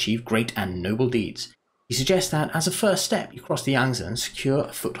help you achieve great and noble deeds. He suggests that, as a first step, you cross the Yangtze and secure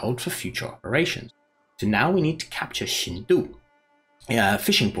a foothold for future operations. So now we need to capture Xindu,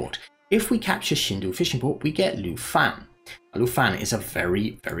 fishing port. If we capture Xindu fishing port, we get Lu Fan. Lu Fan is a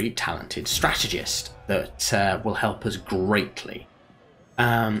very, very talented strategist that will help us greatly.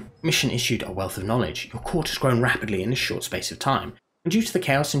 Mission issued a wealth of knowledge. Your court has grown rapidly in a short space of time, and due to the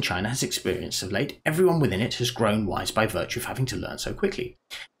chaos in China has experienced of late, everyone within it has grown wise by virtue of having to learn so quickly.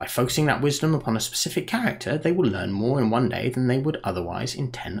 By focusing that wisdom upon a specific character, they will learn more in one day than they would otherwise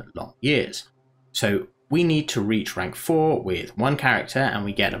in 10 long years. So we need to reach rank 4 with one character, and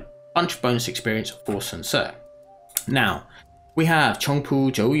we get a bunch of bonus experience for Sun Ce. Now, we have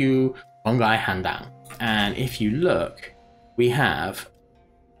Chengpu, Zhou Yu, Huanggai, Handang, and if you look, we have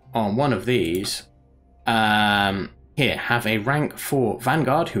on one of these, here, have a rank 4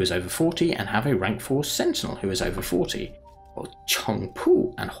 Vanguard who is over 40 and have a rank 4 Sentinel who is over 40. Well,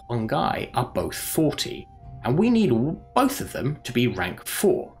 Chengpu and Huanggai are both 40, and we need both of them to be rank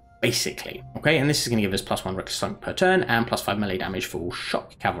 4, basically. Okay, and this is going to give us +1 reckless slunk per turn and +5 melee damage for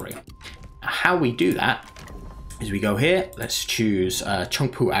shock cavalry. Now, how we do that is we go here, let's choose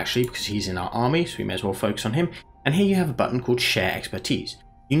Chengpu actually, because he's in our army, so we may as well focus on him. And here you have a button called Share Expertise.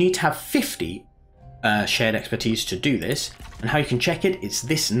 You need to have 50 shared expertise to do this, and how you can check it, it's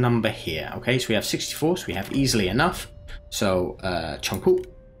this number here. Okay, so we have 64, so we have easily enough. So Chengpu,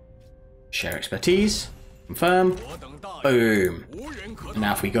 share expertise, confirm, boom.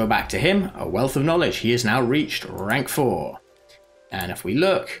 Now if we go back to him, a wealth of knowledge, he has now reached rank 4. And if we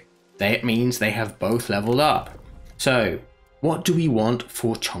look, that means they have both leveled up. So what do we want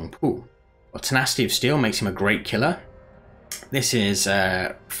for Chengpu? Well, Tenacity of Steel makes him a great killer. This is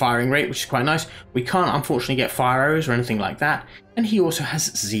firing rate, which is quite nice. We can't unfortunately get fire arrows or anything like that. And he also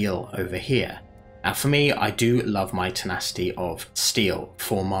has zeal over here. Now for me, I do love my tenacity of steel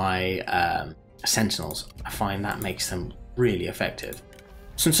for my sentinels. I find that makes them really effective.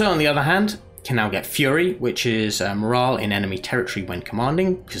 Sun Tzu, on the other hand, can now get fury, which is morale in enemy territory when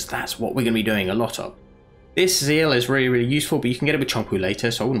commanding, because that's what we're going to be doing a lot of. This zeal is really, really useful, but you can get it with Chongpu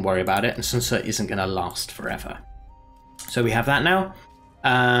later, so I wouldn't worry about it, and Sun Tzu isn't going to last forever. So we have that now.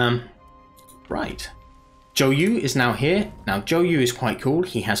 Right. Zhou Yu is now here. Now Zhou Yu is quite cool.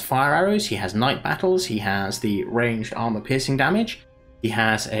 He has fire arrows, he has night battles, he has the ranged armor piercing damage. He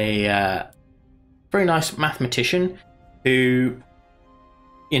has a very nice mathematician who,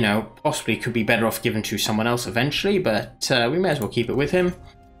 you know, possibly could be better off given to someone else eventually, but we may as well keep it with him.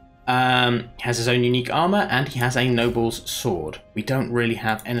 He has his own unique armor, and he has a noble's sword. We don't really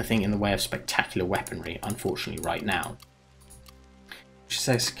have anything in the way of spectacular weaponry, unfortunately, right now. Which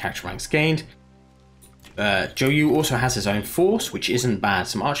says character ranks gained. Zhou Yu also has his own force, which isn't bad.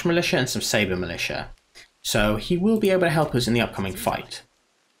 Some archer militia and some saber militia. So he will be able to help us in the upcoming fight.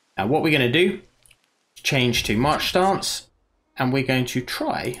 Now what we're going to do, change to march stance, and we're going to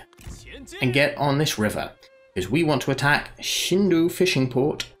try and get on this river, because we want to attack Shindu fishing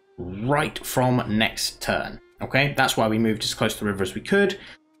port right from next turn. Okay, that's why we moved as close to the river as we could.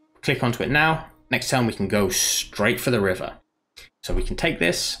 Click onto it now. Next turn we can go straight for the river. So we can take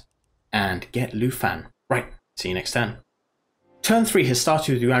this and get Lu Fan. Right, see you next turn. Turn 3 has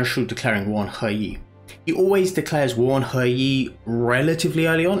started with Yuan Shu declaring war on He Yi. He always declares war on He Yi relatively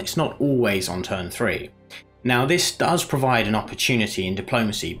early on. It's not always on turn 3. Now this does provide an opportunity in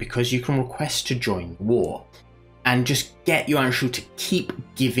diplomacy, because you can request to join the war and just get Yuan Shu to keep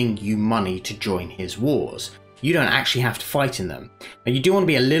giving you money to join his wars. You don't actually have to fight in them. Now you do want to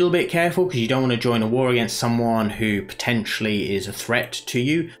be a little bit careful, because you don't want to join a war against someone who potentially is a threat to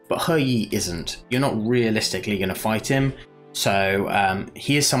you, but He Yi isn't. You're not realistically going to fight him, so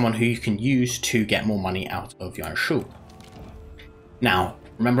he is someone who you can use to get more money out of Yuan Shu. Now,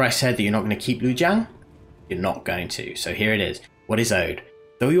 remember I said that you're not going to keep Lu Jiang? You're not going to, so here it is. What is owed?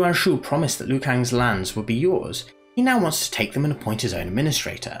 Though Yuan Shu promised that Lu Kang's lands would be yours, he now wants to take them and appoint his own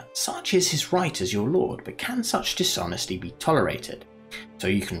administrator. Such is his right as your lord, but can such dishonesty be tolerated? So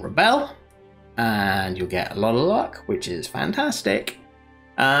you can rebel, and you'll get a lot of luck, which is fantastic.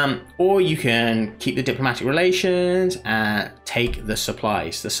 Or you can keep the diplomatic relations and take the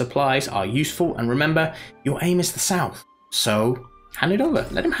supplies. The supplies are useful, and remember, your aim is the south. So hand it over,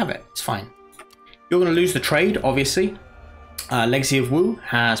 let him have it, it's fine. You're going to lose the trade, obviously. Legacy of Wu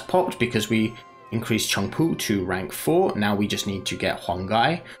has popped because we increased Chengpu to rank 4. Now we just need to get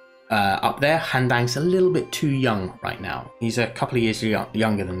Huanggai up there. Han Dang's a little bit too young right now. He's a couple of years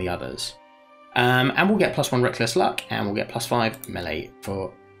younger than the others. And we'll get +1 reckless luck, and we'll get +5 melee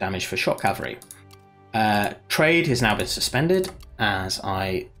for damage for shock cavalry. Trade has now been suspended, as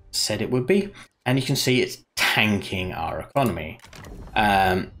I said it would be, and you can see it's tanking our economy.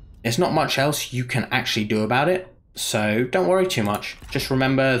 There's not much else you can actually do about it, so don't worry too much. Just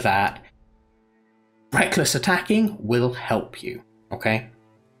remember that reckless attacking will help you, okay?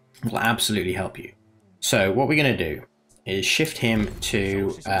 It will absolutely help you. So what we're going to do is shift him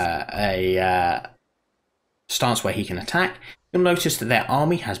to a stance where he can attack. You'll notice that their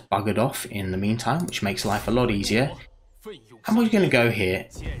army has buggered off in the meantime, which makes life a lot easier. And we're going to go here,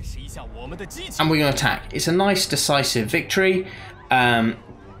 and we're going to attack. It's a nice decisive victory.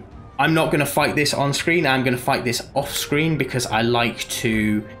 I'm not going to fight this on screen, I'm going to fight this off screen, because I like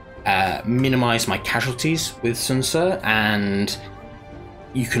to minimize my casualties with Sun Tzu, and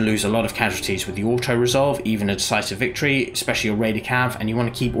you can lose a lot of casualties with the auto resolve, even a decisive victory, especially your raider cav, and you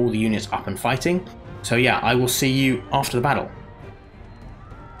want to keep all the units up and fighting. So yeah, I will see you after the battle.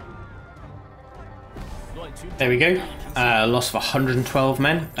 There we go. Loss of 112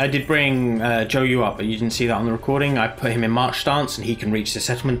 men. I did bring Zhou Yu up, but you didn't see that on the recording. I put him in march stance, and he can reach the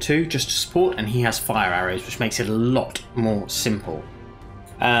settlement too, just to support, and he has fire arrows, which makes it a lot more simple.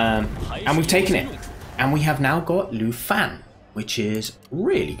 And we've taken it, and we have now got Lu Fan, which is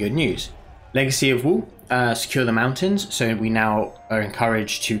really good news. Legacy of Wu, secure the mountains, so we now are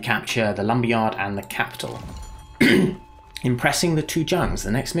encouraged to capture the lumberyard and the capital. Impressing the two Zhangs,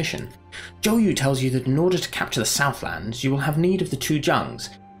 the next mission. Zhou Yu tells you that in order to capture the Southlands, you will have need of the two Zhangs.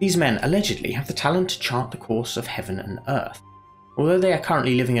 These men allegedly have the talent to chart the course of heaven and earth. Although they are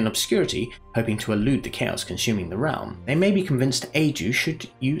currently living in obscurity, hoping to elude the chaos consuming the realm, they may be convinced to aid you should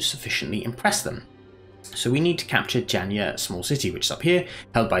you sufficiently impress them. So we need to capture Jianye, small city, which is up here,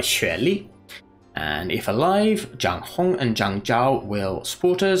 held by Xue Li. And if alive, Zhang Hong and Zhang Zhao will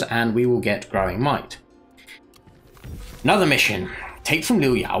support us, and we will get growing might. Another mission. Take from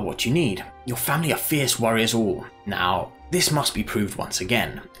Liu Yao what you need. Your family are fierce warriors all. Now, this must be proved once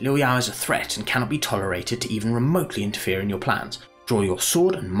again. Liu Yao is a threat and cannot be tolerated to even remotely interfere in your plans. Draw your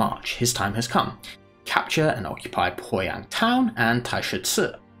sword and march. His time has come. Capture and occupy Poyang Town and Taisha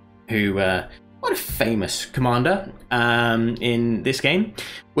Tzu, who, quite a famous commander in this game,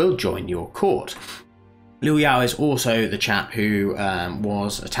 will join your court. Liu Yao is also the chap who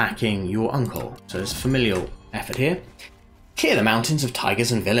was attacking your uncle, so there's a familial effort here. Clear the mountains of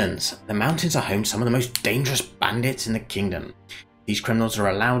tigers and villains. The mountains are home to some of the most dangerous bandits in the kingdom. These criminals are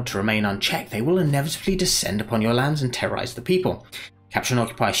allowed to remain unchecked. They will inevitably descend upon your lands and terrorize the people. Capture and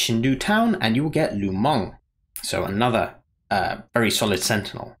occupy Xindu Town and you will get Lu Meng. So another very solid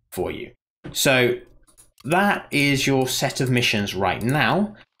sentinel for you. So that is your set of missions right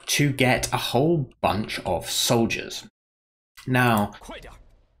now to get a whole bunch of soldiers. Now,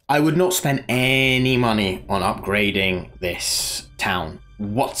 I would not spend any money on upgrading this town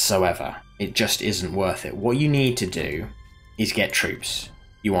whatsoever. It just isn't worth it. What you need to do is get troops.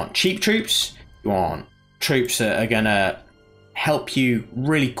 You want cheap troops. You want troops that are going to help you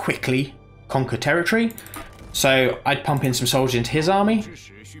really quickly conquer territory. So I'd pump in some soldiers into his army.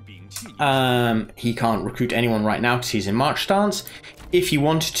 He can't recruit anyone right now because he's in march stance. If you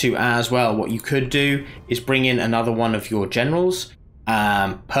wanted to as well, what you could do is bring in another one of your generals.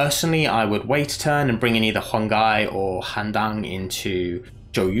 Personally, I would wait a turn and bring in either Huangai or Handang into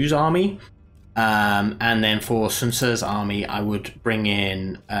Zhou Yu's army. And then for Sun Ce's army, I would bring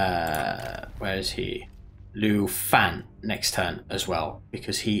in, where is he? Liu Fan next turn as well,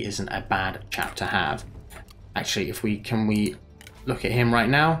 because he isn't a bad chap to have. Actually, if we look at him right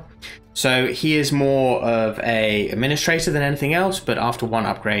now. So he is more of a administrator than anything else, but after one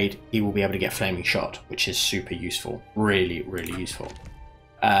upgrade, he will be able to get flaming shot, which is super useful. Really, really useful.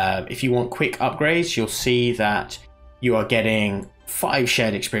 If you want quick upgrades, you'll see that you are getting 5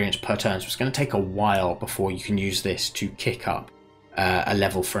 shared experience per turn. So it's going to take a while before you can use this to kick up a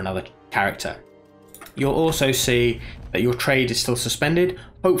level for another character. You'll also see that your trade is still suspended.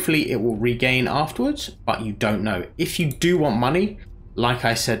 Hopefully it will regain afterwards, but you don't know. If you do want money, like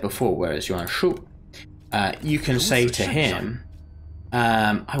I said before, whereas Yuan Shu, you can say to him,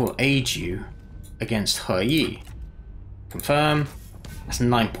 I will aid you against He Yi. Confirm. That's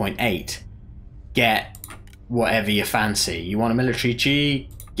 9.8. Get whatever you fancy. You want a military G?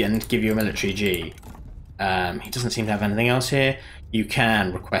 Give you a military G. He doesn't seem to have anything else here. You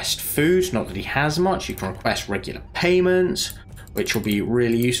can request food, not that he has much. You can request regular payments, which will be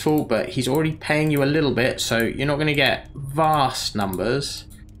really useful, but he's already paying you a little bit, so you're not going to get vast numbers.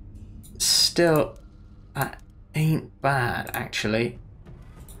 Still, that ain't bad, actually.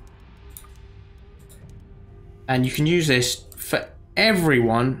 And you can use this for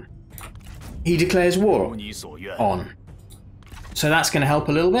everyone he declares war on. So that's going to help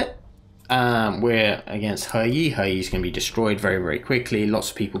a little bit. We're against He Yi. He Yi's going to be destroyed very, very quickly. Lots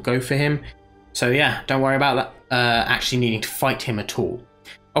of people go for him. So yeah, don't worry about that actually needing to fight him at all.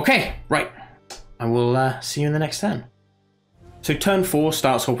 Okay, right. I will see you in the next turn. So turn 4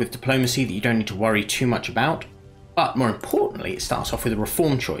 starts off with diplomacy that you don't need to worry too much about. But more importantly, it starts off with a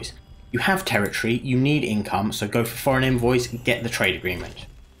reform choice. You have territory, you need income, so go for foreign envoys and get the trade agreement.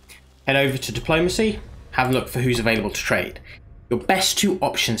 Head over to diplomacy, have a look for who's available to trade. Your best 2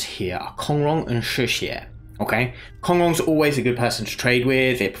 options here are Kongrong and Shixie. Okay, Kongrong's always a good person to trade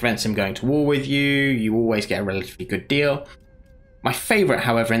with. It prevents him going to war with you. You always get a relatively good deal. My favourite,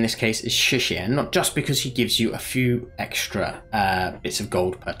 however, in this case is Shixie, not just because he gives you a few extra bits of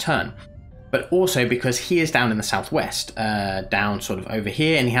gold per turn, but also because he is down in the southwest, down sort of over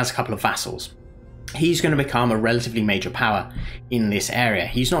here, and he has a couple of vassals. He's going to become a relatively major power in this area.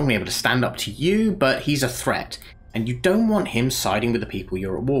 He's not going to be able to stand up to you, but he's a threat. And you don't want him siding with the people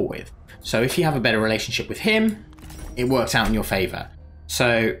you're at war with. So if you have a better relationship with him, it works out in your favour.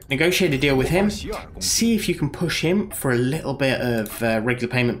 So negotiate a deal with him. See if you can push him for a little bit of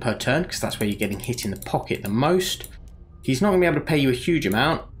regular payment per turn, because that's where you're getting hit in the pocket the most. He's not going to be able to pay you a huge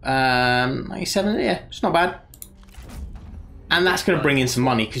amount. 97, yeah, it's not bad. And that's going to bring in some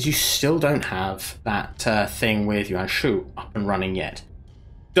money, because you still don't have that thing with Yuan Shu up and running yet.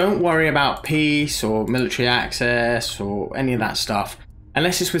 Don't worry about peace or military access or any of that stuff,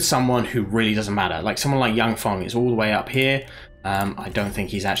 unless it's with someone who really doesn't matter. Like someone like Yang Feng is all the way up here. I don't think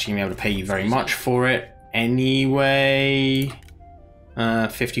he's actually going to be able to pay you very much for it anyway.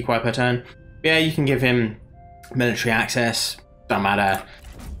 50 kwai per turn. Yeah, you can give him military access. Don't matter.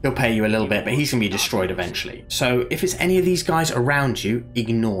 He'll pay you a little bit, but he's going to be destroyed eventually. So if it's any of these guys around you,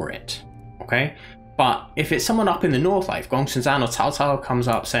 ignore it. Okay? But if it's someone up in the north, like if Gongsun Zan or Cao Cao comes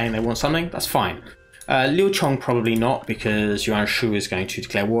up saying they want something, that's fine. Liu Chong probably not, because Yuan Shu is going to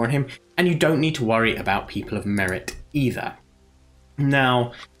declare war on him, and you don't need to worry about people of merit either.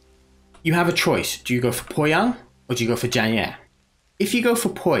 Now, you have a choice. Do you go for Poyang or do you go for Jianye? If you go for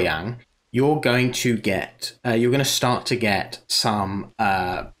Poyang, you're going to start to get some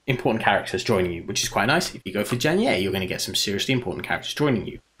important characters joining you, which is quite nice. If you go for Jianye, you're going to get some seriously important characters joining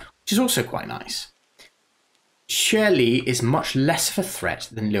you, which is also quite nice. Xue Li is much less of a threat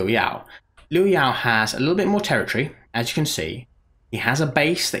than Liu Yao. Liu Yao has a little bit more territory, as you can see. He has a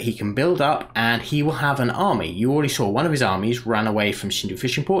base that he can build up, and he will have an army. You already saw one of his armies run away from Xindu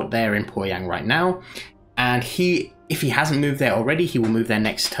Fishing Port. They're in Poyang right now. And if he hasn't moved there already, he will move there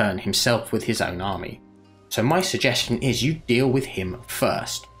next turn himself with his own army. So my suggestion is you deal with him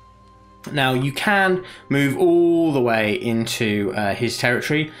first. Now, you can move all the way into his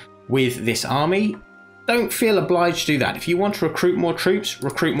territory with this army. Don't feel obliged to do that. If you want to recruit more troops,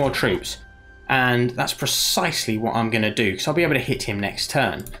 recruit more troops. And that's precisely what I'm going to do, because I'll be able to hit him next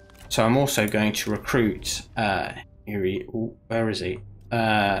turn. So I'm also going to recruit, where is he?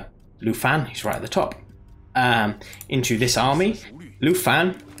 Lu Fan, he's right at the top, into this army. Lu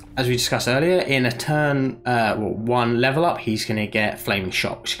Fan, as we discussed earlier, in a turn, one level up, he's going to get Flaming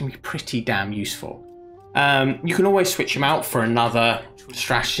Shot, which is going to be pretty damn useful. You can always switch him out for another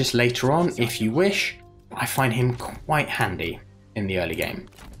strategist later on if you wish. I find him quite handy in the early game.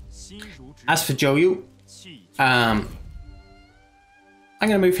 As for Zhou Yu, I'm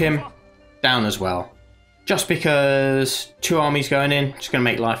going to move him down as well, just because 2 armies going in, just going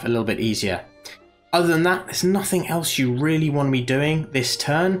to make life a little bit easier. Other than that, there's nothing else you really want to be doing this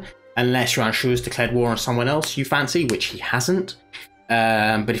turn, unless Yuan Shu has declared war on someone else you fancy, which he hasn't.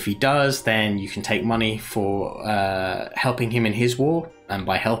 But if he does, then you can take money for helping him in his war, and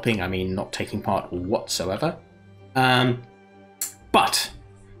by helping I mean not taking part whatsoever. But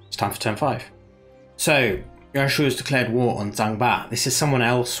it's time for turn 5. So Yuan Shu has declared war on Zhang Ba. This is someone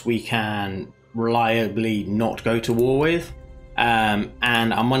else we can reliably not go to war with, and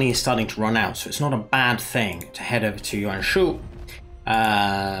our money is starting to run out, so it's not a bad thing to head over to Yuan Shu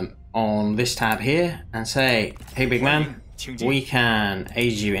on this tab here and say, hey big man, we can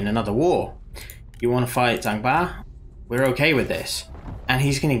aid you in another war. You want to fight Zhang Ba? We're okay with this. And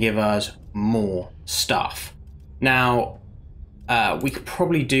he's going to give us more stuff. Now, we could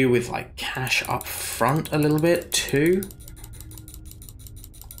probably do with like cash up front a little bit too.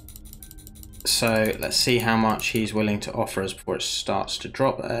 So let's see how much he's willing to offer us before it starts to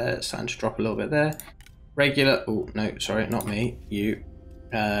drop. It's starting to drop a little bit there. Regular, oh no, sorry, not me, you.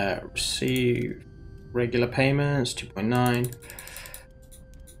 Receive regular payments, 2.9.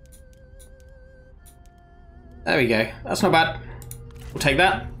 There we go, that's not bad. We'll take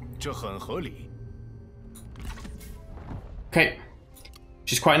that. Okay,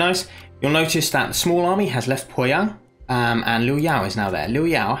 which is quite nice. You'll notice that the small army has left Poyang, and Liu Yao is now there. Liu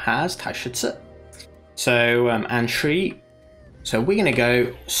Yao has Taishitsu. So, and Sri. So we're going to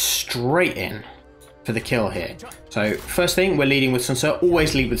go straight in for the kill here. So first thing, we're leading with Sun Ce.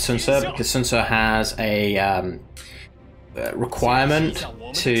 Always lead with Sun Ce, because Sun Ce has a requirement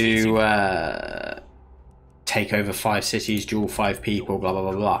to take over 5 cities, duel 5 people, blah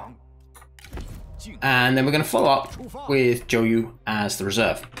blah blah blah. And then we're going to follow up with Zhou Yu as the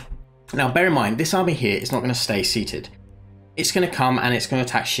reserve. Now bear in mind, this army here is not going to stay seated. It's going to come and it's going to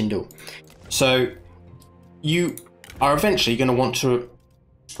attack Xindu. So you are eventually going to want to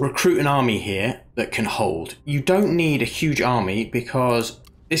recruit an army here that can hold. You don't need a huge army, because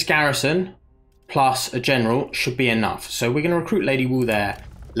this garrison plus a general should be enough. So we're going to recruit Lady Wu there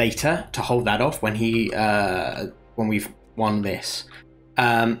later to hold that off when we've won this.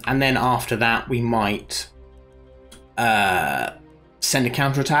 And then after that, we might send a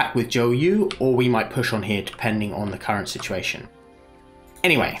counterattack with Zhou Yu, or we might push on here depending on the current situation.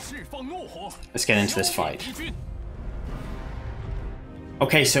 Anyway, let's get into this fight.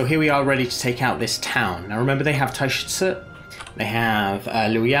 Okay, so here we are ready to take out this town. Now remember, they have Taishitsu, they have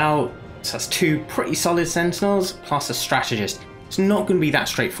Liu Yao, so that's 2 pretty solid sentinels plus a strategist. It's not going to be that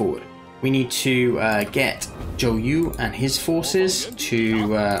straightforward. We need to get Zhou Yu and his forces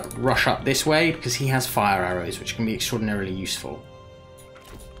to rush up this way, because he has fire arrows, which can be extraordinarily useful.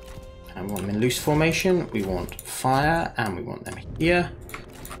 And we want them in loose formation, we want fire, and we want them here.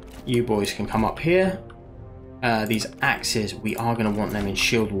 You boys can come up here. These axes, we are going to want them in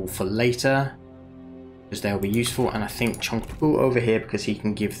shield wall for later, because they'll be useful. And I think Chongpu over here, because he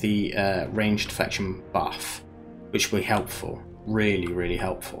can give the range deflection buff, which will be helpful, really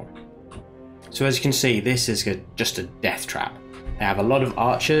helpful. So as you can see, this is just a death trap. They have a lot of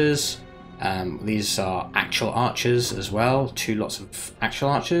archers, These are actual archers as well. 2 lots of actual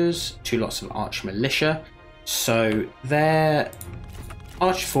archers, 2 lots of arch militia. So their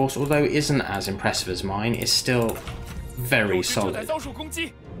archer force, although it isn't as impressive as mine, is still very solid.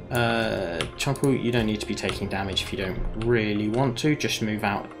 Chompu, you don't need to be taking damage if you don't really want to. Just move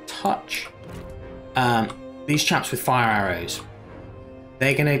out a touch. These chaps with fire arrows,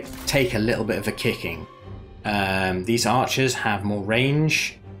 they're going to take a little bit of a kicking. These archers have more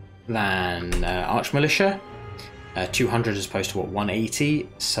range than arch militia. 200 as opposed to, what, 180?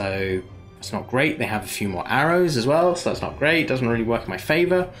 So that's not great. They have a few more arrows as well, so that's not great. Doesn't really work in my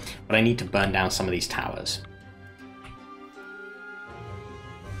favor, but I need to burn down some of these towers.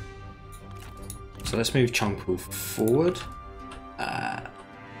 So let's move Chongpu forward.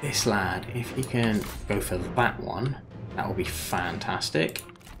 This lad, if he can go for that one, that will be fantastic.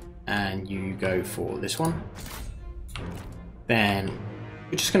 And you go for this one. Then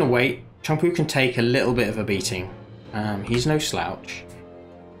we're just going to wait. Chongpu can take a little bit of a beating. He's no slouch.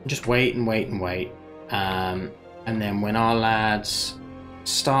 Just wait and wait and wait. And then when our lads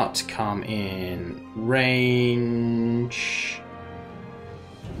start to come in range...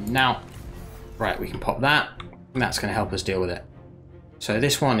 Now... Right, we can pop that, and that's going to help us deal with it. So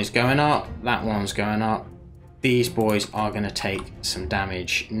this one is going up, that one's going up. These boys are going to take some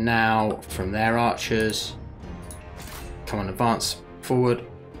damage now from their archers. Come on, advance forward.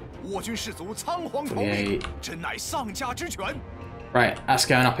 48. Right, that's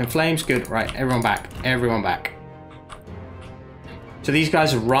going up in flames. Good. Right, everyone back. Everyone back. So these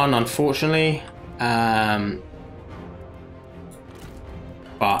guys have run, unfortunately. But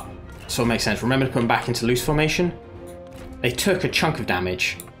sort of makes sense. Remember to put them back into loose formation. They took a chunk of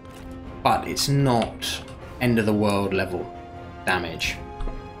damage, but it's not end of the world level damage.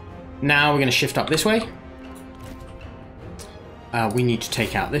 Now we're going to shift up this way. We need to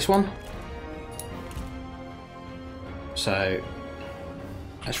take out this one. So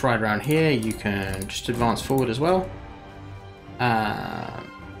let's ride around here. You can just advance forward as well.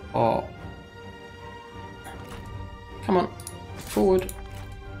 Or come on, forward.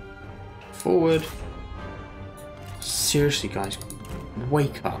 Forward. Seriously, guys,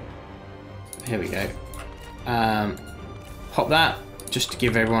 wake up. Here we go. Pop that, just to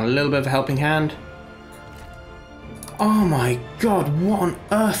give everyone a little bit of a helping hand. Oh my god, what on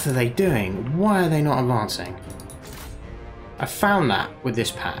earth are they doing? Why are they not advancing? I found that with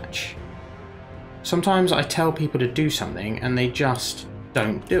this patch. Sometimes I tell people to do something and they just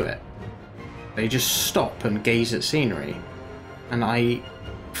don't do it. They just stop and gaze at scenery. And I,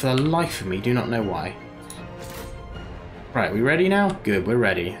 for the life of me, do not know why. Right, we ready now? Good, we're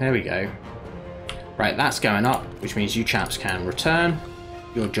ready. There we go. Right, that's going up, which means you chaps can return.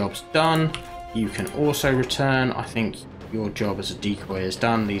 Your job's done. You can also return. I think your job as a decoy is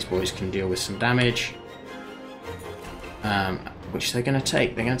done. These boys can deal with some damage. Which they're going to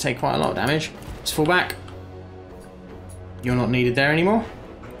take. They're going to take quite a lot of damage. Let's fall back. You're not needed there anymore.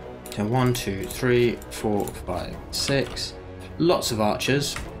 So 1, 2, 3, 4, 5, 6. Lots of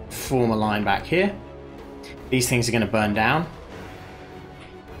archers. Form a line back here. These things are going to burn down.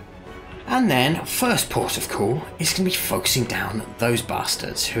 And then, first port of call is going to be focusing down those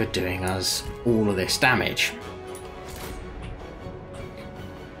bastards who are doing us all of this damage.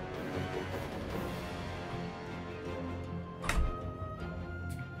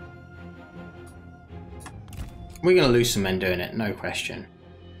 We're going to lose some men doing it, no question.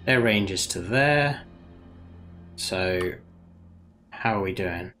 Their range is to there. So, how are we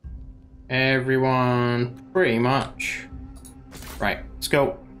doing? Everyone, pretty much. Right, let's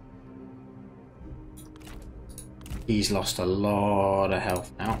go. He's lost a lot of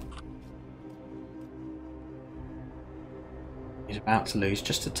health now. He's about to lose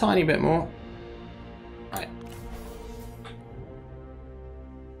just a tiny bit more. Right.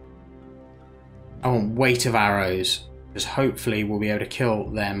 I want weight of arrows, because hopefully we'll be able to kill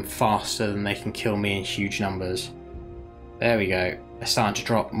them faster than they can kill me in huge numbers. There we go. They're starting to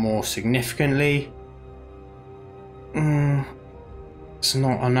drop more significantly. It's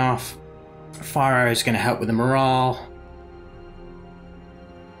not enough. Fire arrow is going to help with the morale.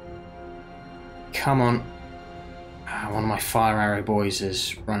 Come on. One of my fire arrow boys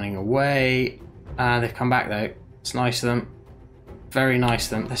is running away. They've come back though. It's nice of them. Very nice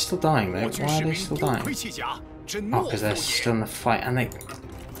of them. They're still dying though. Why are they still dying? Oh, because they're still in the fight. And they...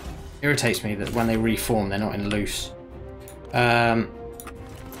 irritates me that when they reform, they're not in loose. There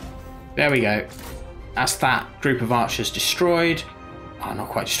we go. That's that group of archers destroyed. Oh, not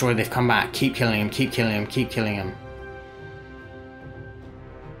quite destroyed. They've come back. Keep killing him. Keep killing him. Keep killing him.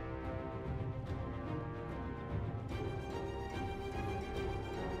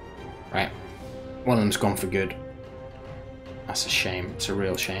 Right. One of them's gone for good. That's a shame. It's a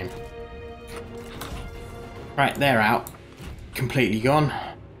real shame. Right, they're out. Completely gone.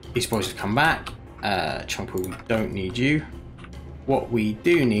 These boys have come back. Chungpo, we don't need you. What we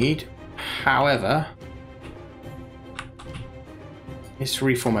do need, however, is to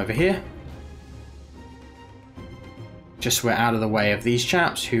reform over here. Just so we're out of the way of these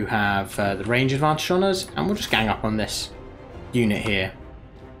chaps who have the range advantage on us, and we'll just gang up on this unit here.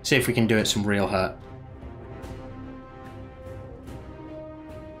 See if we can do it some real hurt.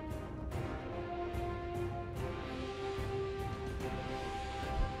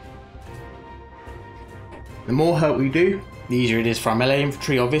 The more hurt we do, the easier it is for our melee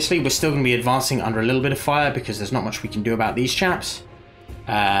infantry, obviously. We're still going to be advancing under a little bit of fire because there's not much we can do about these chaps.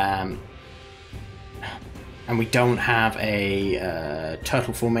 And we don't have a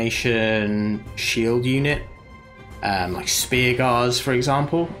turtle formation shield unit, like spear guards, for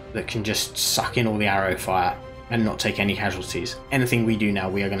example, that can just suck in all the arrow fire and not take any casualties. Anything we do now,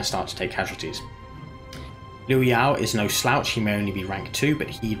 we are going to start to take casualties. Liu Yao is no slouch. He may only be rank 2, but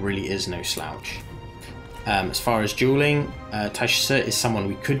he really is no slouch. As far as dueling, Taishi Ce is someone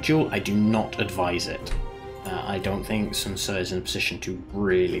we could duel. I do not advise it. I don't think Sun Ce is in a position to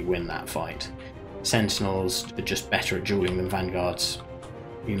really win that fight. Sentinels are just better at dueling than vanguards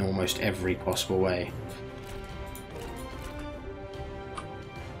in almost every possible way.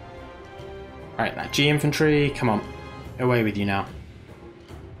 Alright, that G infantry, come on, away with you now.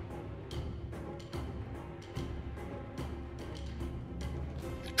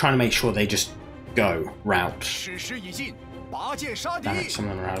 Trying to make sure they just go route. Damn it, some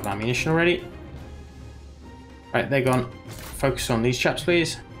of them are out of ammunition already. Right, they're gone. Focus on these chaps,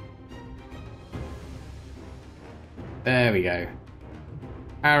 please. There we go.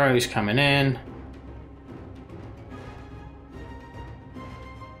 Arrows coming in.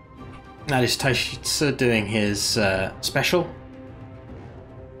 That is Taishi Ce doing his special.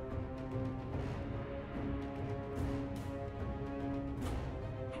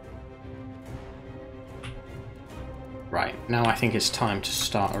 Right, now I think it's time to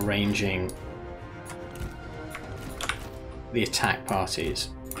start arranging the attack parties.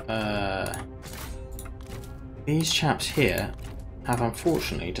 These chaps here have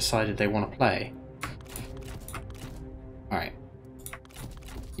unfortunately decided they want to play. Alright.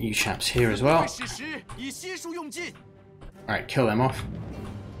 You chaps here as well. Alright, kill them off.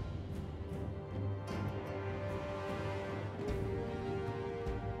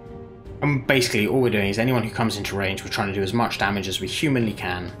 And basically all we're doing is anyone who comes into range, we're trying to do as much damage as we humanly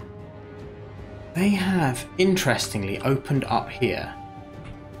can. They have, interestingly, opened up here,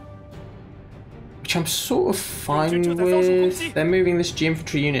 which I'm sort of fine with. They're moving this G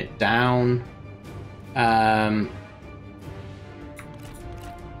infantry unit down. Let's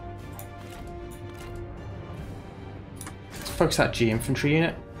focus that G infantry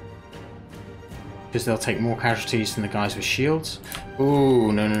unit, because they'll take more casualties than the guys with shields.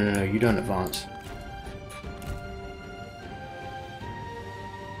 Ooh, no, no, no, no, you don't advance.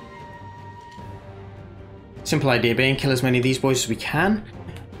 Simple idea being, kill as many of these boys as we can,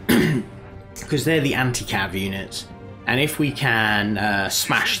 because they're the anti-cav units. And if we can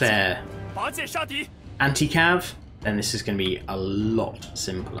smash their anti-cav, then this is going to be a lot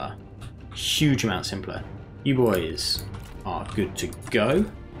simpler. Huge amount simpler. You boys are good to go.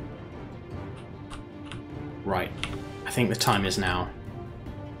 Right, I think the time is now.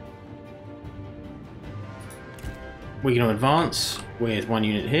 We're going to advance with one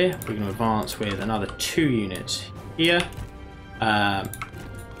unit here. We're going to advance with another 2 units here. We're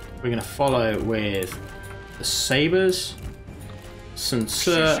going to follow with the sabers. Sun Ce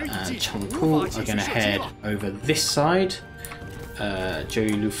and Chengpu are going to head over this side.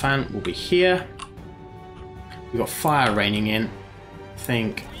 Zhou Lufan will be here. We've got fire raining in. I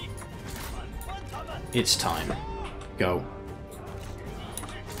think it's time. Go.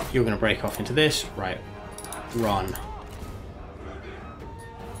 You're going to break off into this. Right. Run.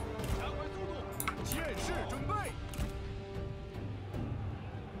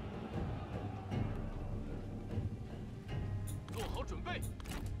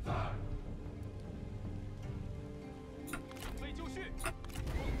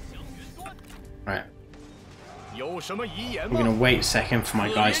 Right. I'm going to wait a second for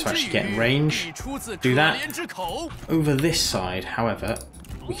my guys to actually get in range. Do that. Over this side, however,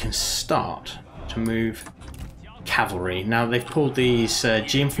 we can start to move cavalry. Now they've pulled these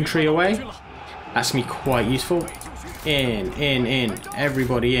G infantry away. That's going to be quite useful. In.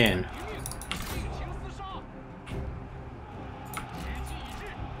 Everybody in.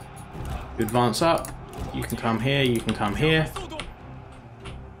 You advance up. You can come here. You can come here.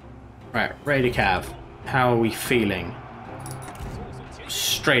 Right, Raider Cav. How are we feeling?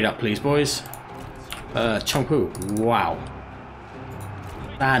 Straight up, please, boys. Chongpu. Wow.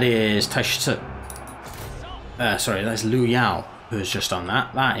 That is Taishi. Sorry, that's Liu Yao who's just on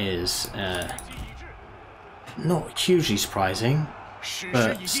that. That is not hugely surprising,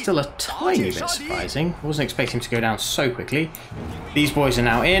 but still a tiny bit surprising. Wasn't expecting him to go down so quickly. These boys are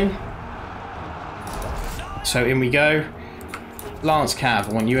now in. So in we go. Lance Cav,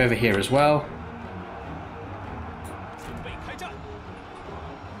 I want you over here as well.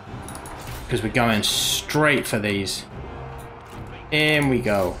 Because we're going straight for these. In we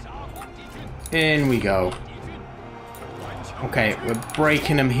go. In we go. Okay, we're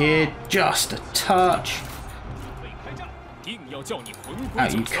breaking them here just a touch.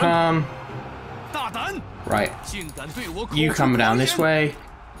 Out you come. Right. You come down this way.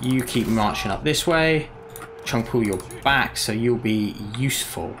 You keep marching up this way. Chongpu, you're back, so you'll be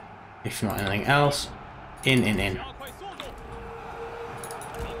useful, if not anything else. In.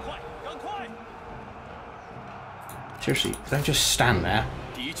 Seriously, don't just stand there.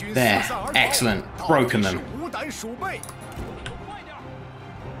 There, excellent. Broken them.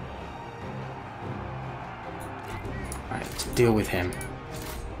 Right, let's deal with him.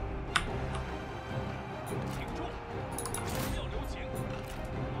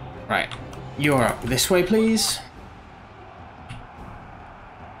 Right, you're up this way, please.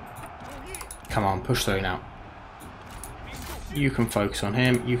 Come on, push through now. You can focus on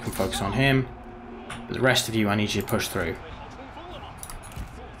him, you can focus on him. But the rest of you, I need you to push through.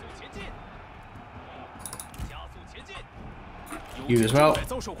 You as well.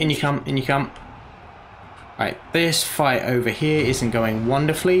 In you come, in you come. Right, this fight over here isn't going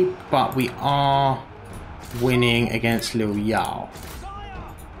wonderfully, but we are winning against Liu Yao.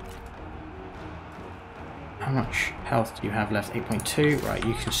 How much health do you have left? 8.2. Right,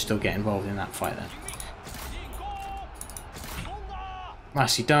 you can still get involved in that fight then.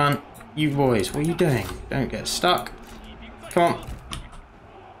 Nicely done. You boys, what are you doing? Don't get stuck. Come on.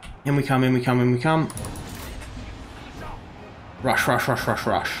 In we come, in we come, in we come. Rush, rush, rush, rush,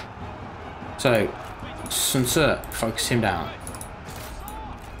 rush. So, Sun Tzu, focus him down.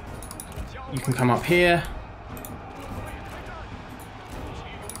 You can come up here.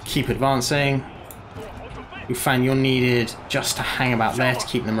 Keep advancing. You find you're needed just to hang about there to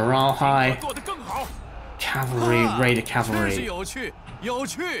keep the morale high. Cavalry, Raider Cavalry.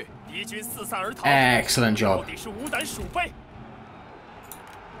 Excellent job.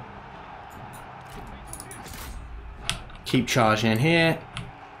 Keep charging in here.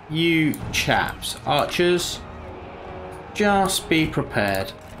 You chaps, archers, just be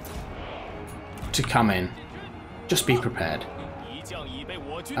prepared to come in. Just be prepared.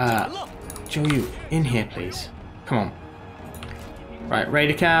 Zhou, in here, please. Come on. Right,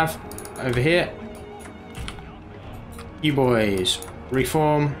 Raider Cav, over here. You boys,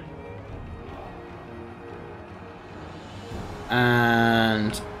 reform.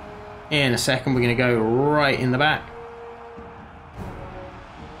 And in a second, we're going to go right in the back.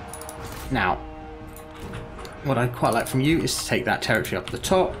 Now, what I'd quite like from you is to take that territory up the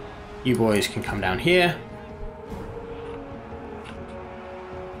top. You boys can come down here.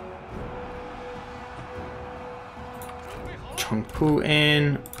 Chongpu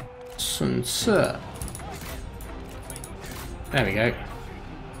in. Sun Tzu. There we go.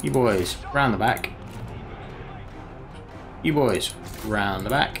 You boys, round the back. You boys, round the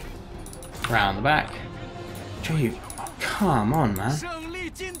back. Round the back. Zhou, oh, come on, man.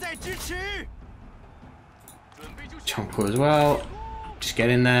 Chongpu as well. Just get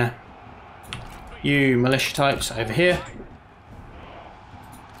in there. You militia types over here.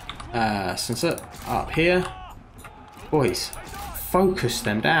 Sun Tzu up here. Boys, focus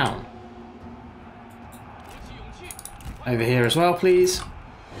them down. Over here as well, please.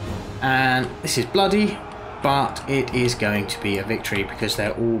 And this is bloody, but it is going to be a victory because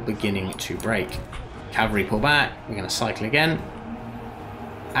they're all beginning to break. Cavalry pull back. We're going to cycle again.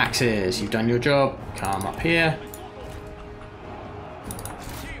 Axes, you've done your job. Come up here.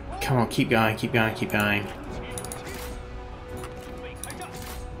 Come on, keep going, keep going, keep going.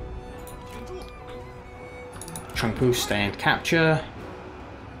 Chongpu, stay and capture.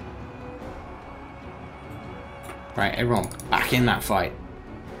 Right, everyone back in that fight.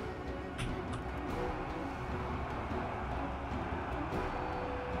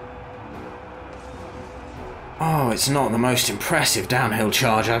 Oh, it's not the most impressive downhill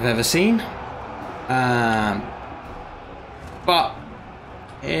charge I've ever seen. But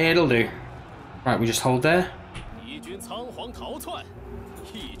it'll do. Right, we just hold there.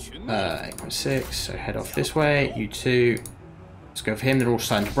 8.6, so head off this way. You two Let's go for him. They're all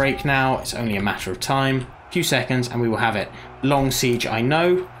starting to break now. It's only a matter of time. A few seconds and we will have it. Long siege, I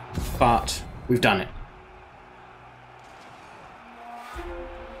know, but we've done it.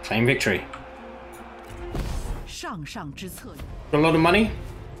 Claim victory. Got a lot of money.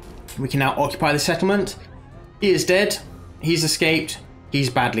 We can now occupy the settlement. He is dead. He's escaped. He's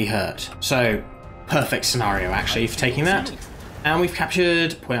badly hurt. So, perfect scenario actually for taking that. And we've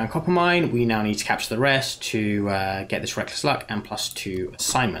captured Poyang Copper Mine. We now need to capture the rest to get this Reckless Luck and +2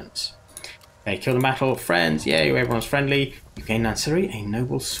 assignments. Okay, kill the battle. Friends. Yay, everyone's friendly. You gain ancillary, a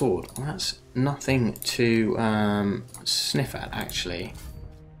noble sword. Well, that's nothing to sniff at actually.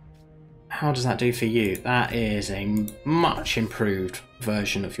 How does that do for you? That is a much improved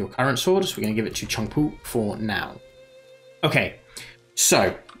version of your current sword, so we're going to give it to Chengpu for now. Okay,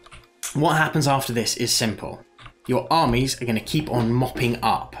 so what happens after this is simple. Your armies are going to keep on mopping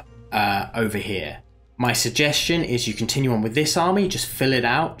up over here. My suggestion is you continue on with this army, just fill it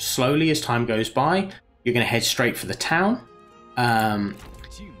out slowly as time goes by. You're going to head straight for the town.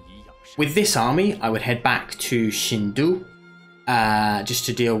 With this army, I would head back to Xindu. Just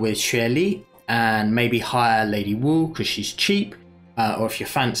to deal with Xue Li and maybe hire Lady Wu because she's cheap, or if you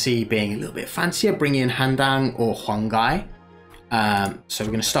fancy being a little bit fancier, bring in Handang or Huanggai. So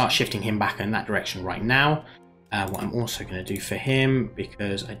we're going to start shifting him back in that direction right now. What I'm also going to do for him,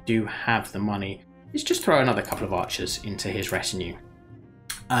 because I do have the money, is just throw another couple of archers into his retinue.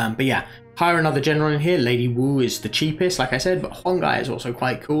 But yeah, hire another general in here. Lady Wu is the cheapest, like I said, but Huanggai is also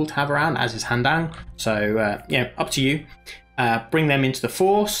quite cool to have around, as is Handang. So yeah, up to you. Bring them into the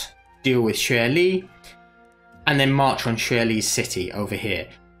force, deal with Xue Li, and then march on Xue Li's city over here.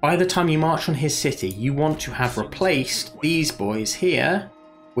 By the time you march on his city, you want to have replaced these boys here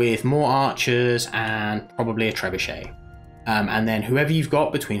with more archers and probably a trebuchet. And then whoever you've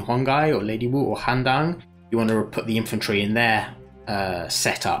got between Huanggai or Lady Wu or Handang, you want to put the infantry in their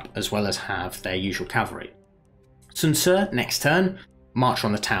setup as well as have their usual cavalry. Sun Ce, next turn, march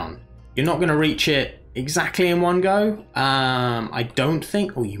on the town. You're not going to reach it exactly in one go. I don't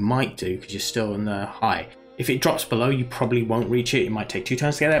think, or you might do because you're still in the high. If it drops below, you probably won't reach it. It might take 2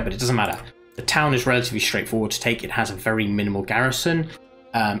 turns to get there, but it doesn't matter. The town is relatively straightforward to take. It has a very minimal garrison.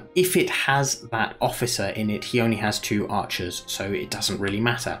 If it has that officer in it, he only has 2 archers, so it doesn't really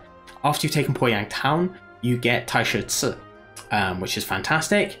matter. After you've taken Poyang town, you get Taishe Ci, which is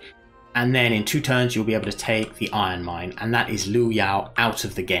fantastic. And then in 2 turns, you'll be able to take the iron mine, and that is Liu Yao out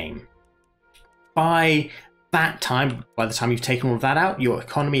of the game. By that time, by the time you've taken all of that out, your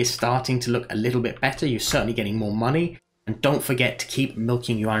economy is starting to look a little bit better. You're certainly getting more money. And don't forget to keep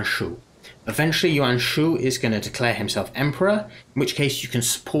milking Yuan Shu. Eventually, Yuan Shu is going to declare himself emperor, in which case you can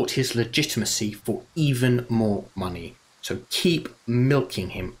support his legitimacy for even more money. So keep milking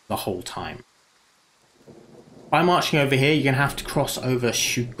him the whole time. By marching over here, you're going to have to cross over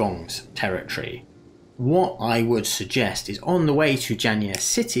Shugong's territory. What I would suggest is on the way to Jianye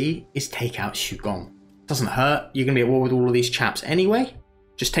City is take out Shugong. Doesn't hurt. You're going to be at war with all of these chaps anyway.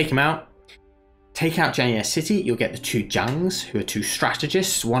 Just take them out. Take out Jianye City. You'll get the 2 Jiangs, who are 2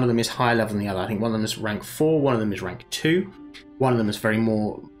 strategists. One of them is higher level than the other. I think one of them is rank 4. One of them is rank 2. One of them is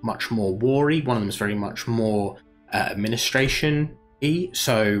much more war-y. One of them is very much more administration-y.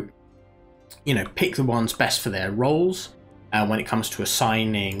 So, you know, pick the ones best for their roles. When it comes to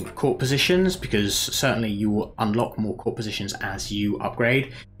assigning court positions, because certainly you will unlock more court positions as you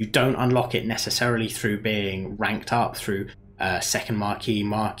upgrade. You don't unlock it necessarily through being ranked up through second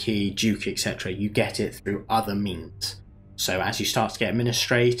marquis, duke, etc. You get it through other means. So as you start to get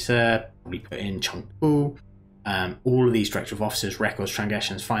administrator, probably put in Chengpu, all of these director of officers, records,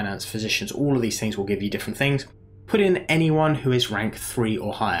 transactions, finance, physicians, all of these things will give you different things. Put in anyone who is rank 3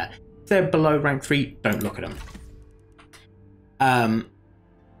 or higher. If they're below rank 3, don't look at them.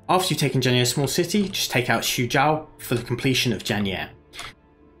 After you've taken Jianye Small City, just take out Xuzhou for the completion of Jianye.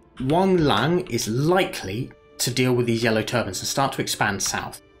 Wang Lang is likely to deal with these yellow turbans and start to expand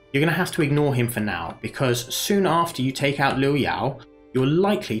south. You're going to have to ignore him for now, because soon after you take out Liu Yao, you're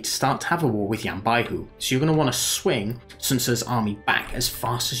likely to start to have a war with Yan Baihu, so you're going to want to swing Sun Ce's army back as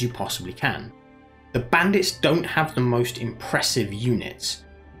fast as you possibly can. The bandits don't have the most impressive units,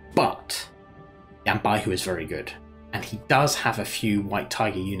 but Yan Baihu is very good. And he does have a few White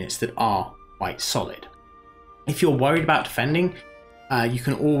Tiger units that are quite solid. If you're worried about defending, you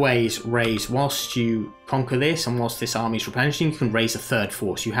can always raise, whilst you conquer this and whilst this army is replenishing, you can raise a 3rd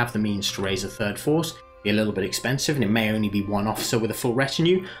force. You have the means to raise a 3rd force. It'll be a little bit expensive and it may only be 1 officer with a full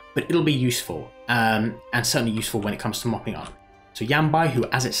retinue, but it'll be useful, and certainly useful when it comes to mopping up. So Yan Baihu,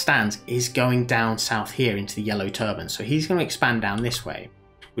 as it stands, is going down south here into the yellow turbans. So he's going to expand down this way,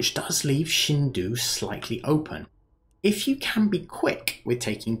 which does leave Xindu slightly open. if you can be quick with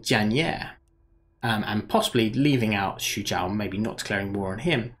taking Jianye, and possibly leaving out Xu Zhao, maybe not declaring war on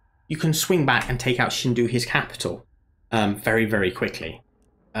him, you can swing back and take out Xindu, his capital, very, very quickly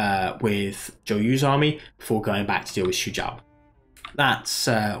with Zhou Yu's army before going back to deal with Xu Zhao. That's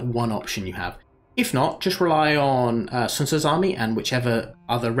one option you have. If not, just rely on Sun Ce's army and whichever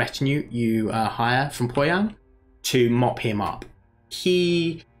other retinue you hire from Poyang to mop him up.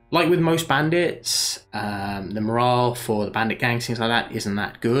 He, like with most bandits, the morale for the bandit gangs, things like that, isn't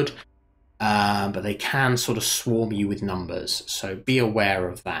that good. But they can sort of swarm you with numbers, so be aware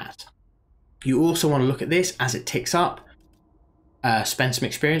of that. You also want to look at this as it ticks up. Spend some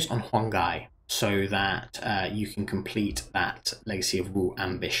experience on Huanggai so that you can complete that Legacy of Wu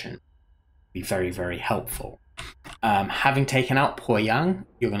ambition. Be very, very helpful. Having taken out Poyang,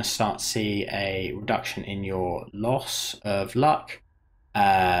 you're going to start to see a reduction in your loss of luck.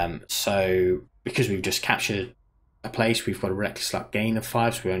 So because we've just captured a place, we've got a reckless luck gain of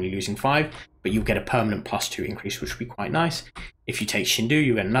 5, so we're only losing 5, but you'll get a permanent +2 increase, which will be quite nice. If you take Xindu,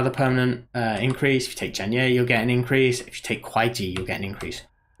 you'll get another permanent increase. If you take Jianye, you'll get an increase. If you take Kuaiji, you'll get an increase.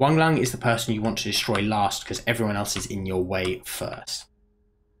 Wanglang is the person you want to destroy last because everyone else is in your way first.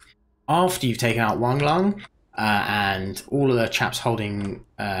 After you've taken out Wanglang and all of the chaps holding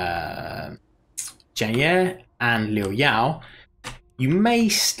Jianye and Liu Yao, you may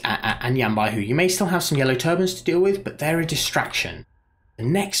and Yan Baihu, you may still have some yellow turbans to deal with, but they're a distraction. The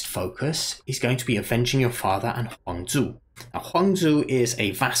next focus is going to be avenging your father and Huangzu. Now, Huangzu is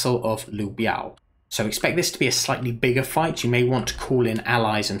a vassal of Liu Biao, so expect this to be a slightly bigger fight. You may want to call in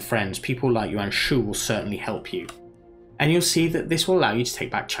allies and friends. People like Yuan Shu will certainly help you. And you'll see that this will allow you to take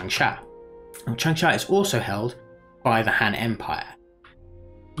back Changsha. Now, Changsha is also held by the Han Empire.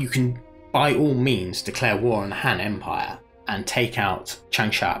 You can, by all means, declare war on the Han Empire and take out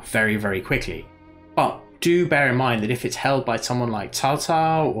Changsha very, very quickly. But do bear in mind that if it's held by someone like Cao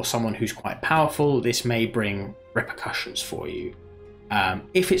Cao or someone who's quite powerful, this may bring repercussions for you.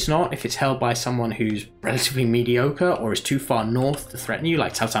 If it's not, if it's held by someone who's relatively mediocre or is too far north to threaten you,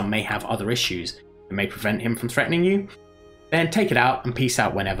 like Cao Cao may have other issues that may prevent him from threatening you, then take it out and peace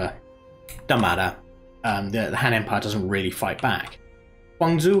out whenever. Don't matter. The Han Empire doesn't really fight back.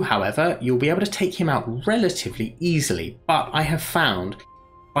 Huangzu, however, you'll be able to take him out relatively easily, but I have found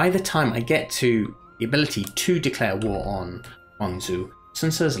by the time I get to the ability to declare war on Huangzu, Sun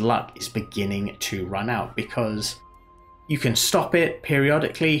Ce's luck is beginning to run out because you can stop it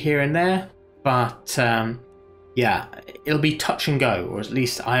periodically here and there, but yeah, it'll be touch and go, or at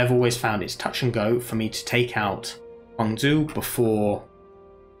least I have always found it's touch and go for me to take out Huangzu before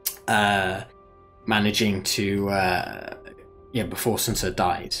managing to before Sun Ce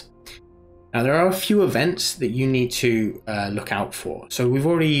dies. Now there are a few events that you need to look out for. So we've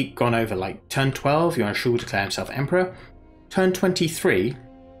already gone over, like turn 12, Yuan Shu will declare himself emperor. Turn 23,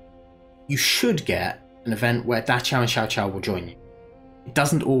 you should get an event where Da Qiao and Xiao Qiao will join you. It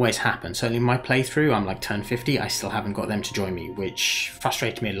doesn't always happen. Certainly in my playthrough, I'm like turn 50, I still haven't got them to join me, which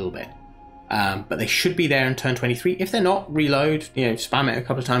frustrates me a little bit. But they should be there in turn 23. If they're not, reload, spam it a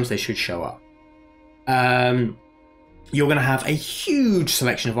couple of times, they should show up. You're going to have a huge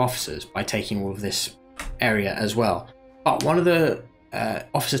selection of officers by taking all of this area as well. But one of the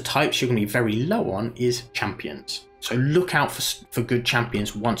officer types you're going to be very low on is champions. So look out for good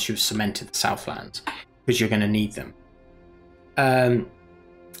champions once you've cemented the Southlands, because you're going to need them.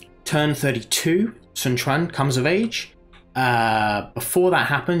 Turn 32, Sun Quan comes of age. Before that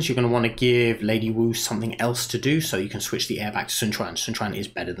happens, you're going to want to give Lady Wu something else to do so you can switch the heir back to Sun Quan. Sun Quan is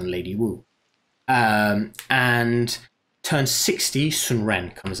better than Lady Wu. And turn 60, Sun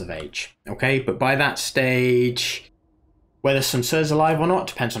Ren comes of age. Okay, but by that stage, whether Sun Ce is alive or not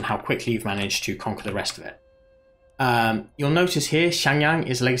depends on how quickly you've managed to conquer the rest of it. You'll notice here, Xiangyang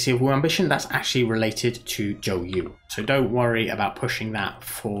is Legacy of Wu ambition. That's actually related to Zhou Yu. So don't worry about pushing that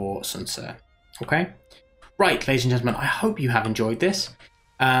for Sun Ce. Okay? Right, ladies and gentlemen, I hope you have enjoyed this.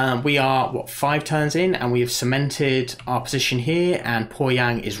 We are, 5 turns in, and we have cemented our position here, and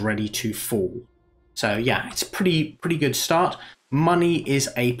Poyang is ready to fall. So yeah, it's a pretty good start. Money is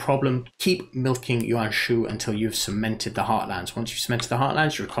a problem. Keep milking Yuan Shu until you've cemented the Heartlands. Once you've cemented the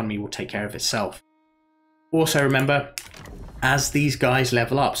Heartlands, your economy will take care of itself. Also remember, as these guys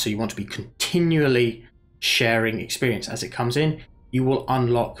level up, so you want to be continually sharing experience as it comes in, you will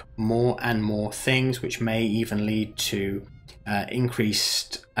unlock more and more things, which may even lead to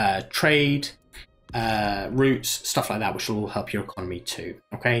increased trade, routes, stuff like that, which will all help your economy too.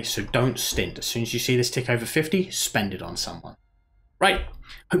 Okay, so don't stint. As soon as you see this tick over 50, spend it on someone. Right,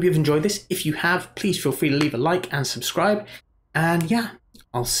 hope you've enjoyed this. If you have, please feel free to leave a like and subscribe. And yeah,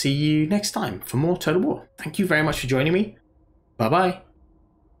 I'll see you next time for more Total War. Thank you very much for joining me. Bye bye.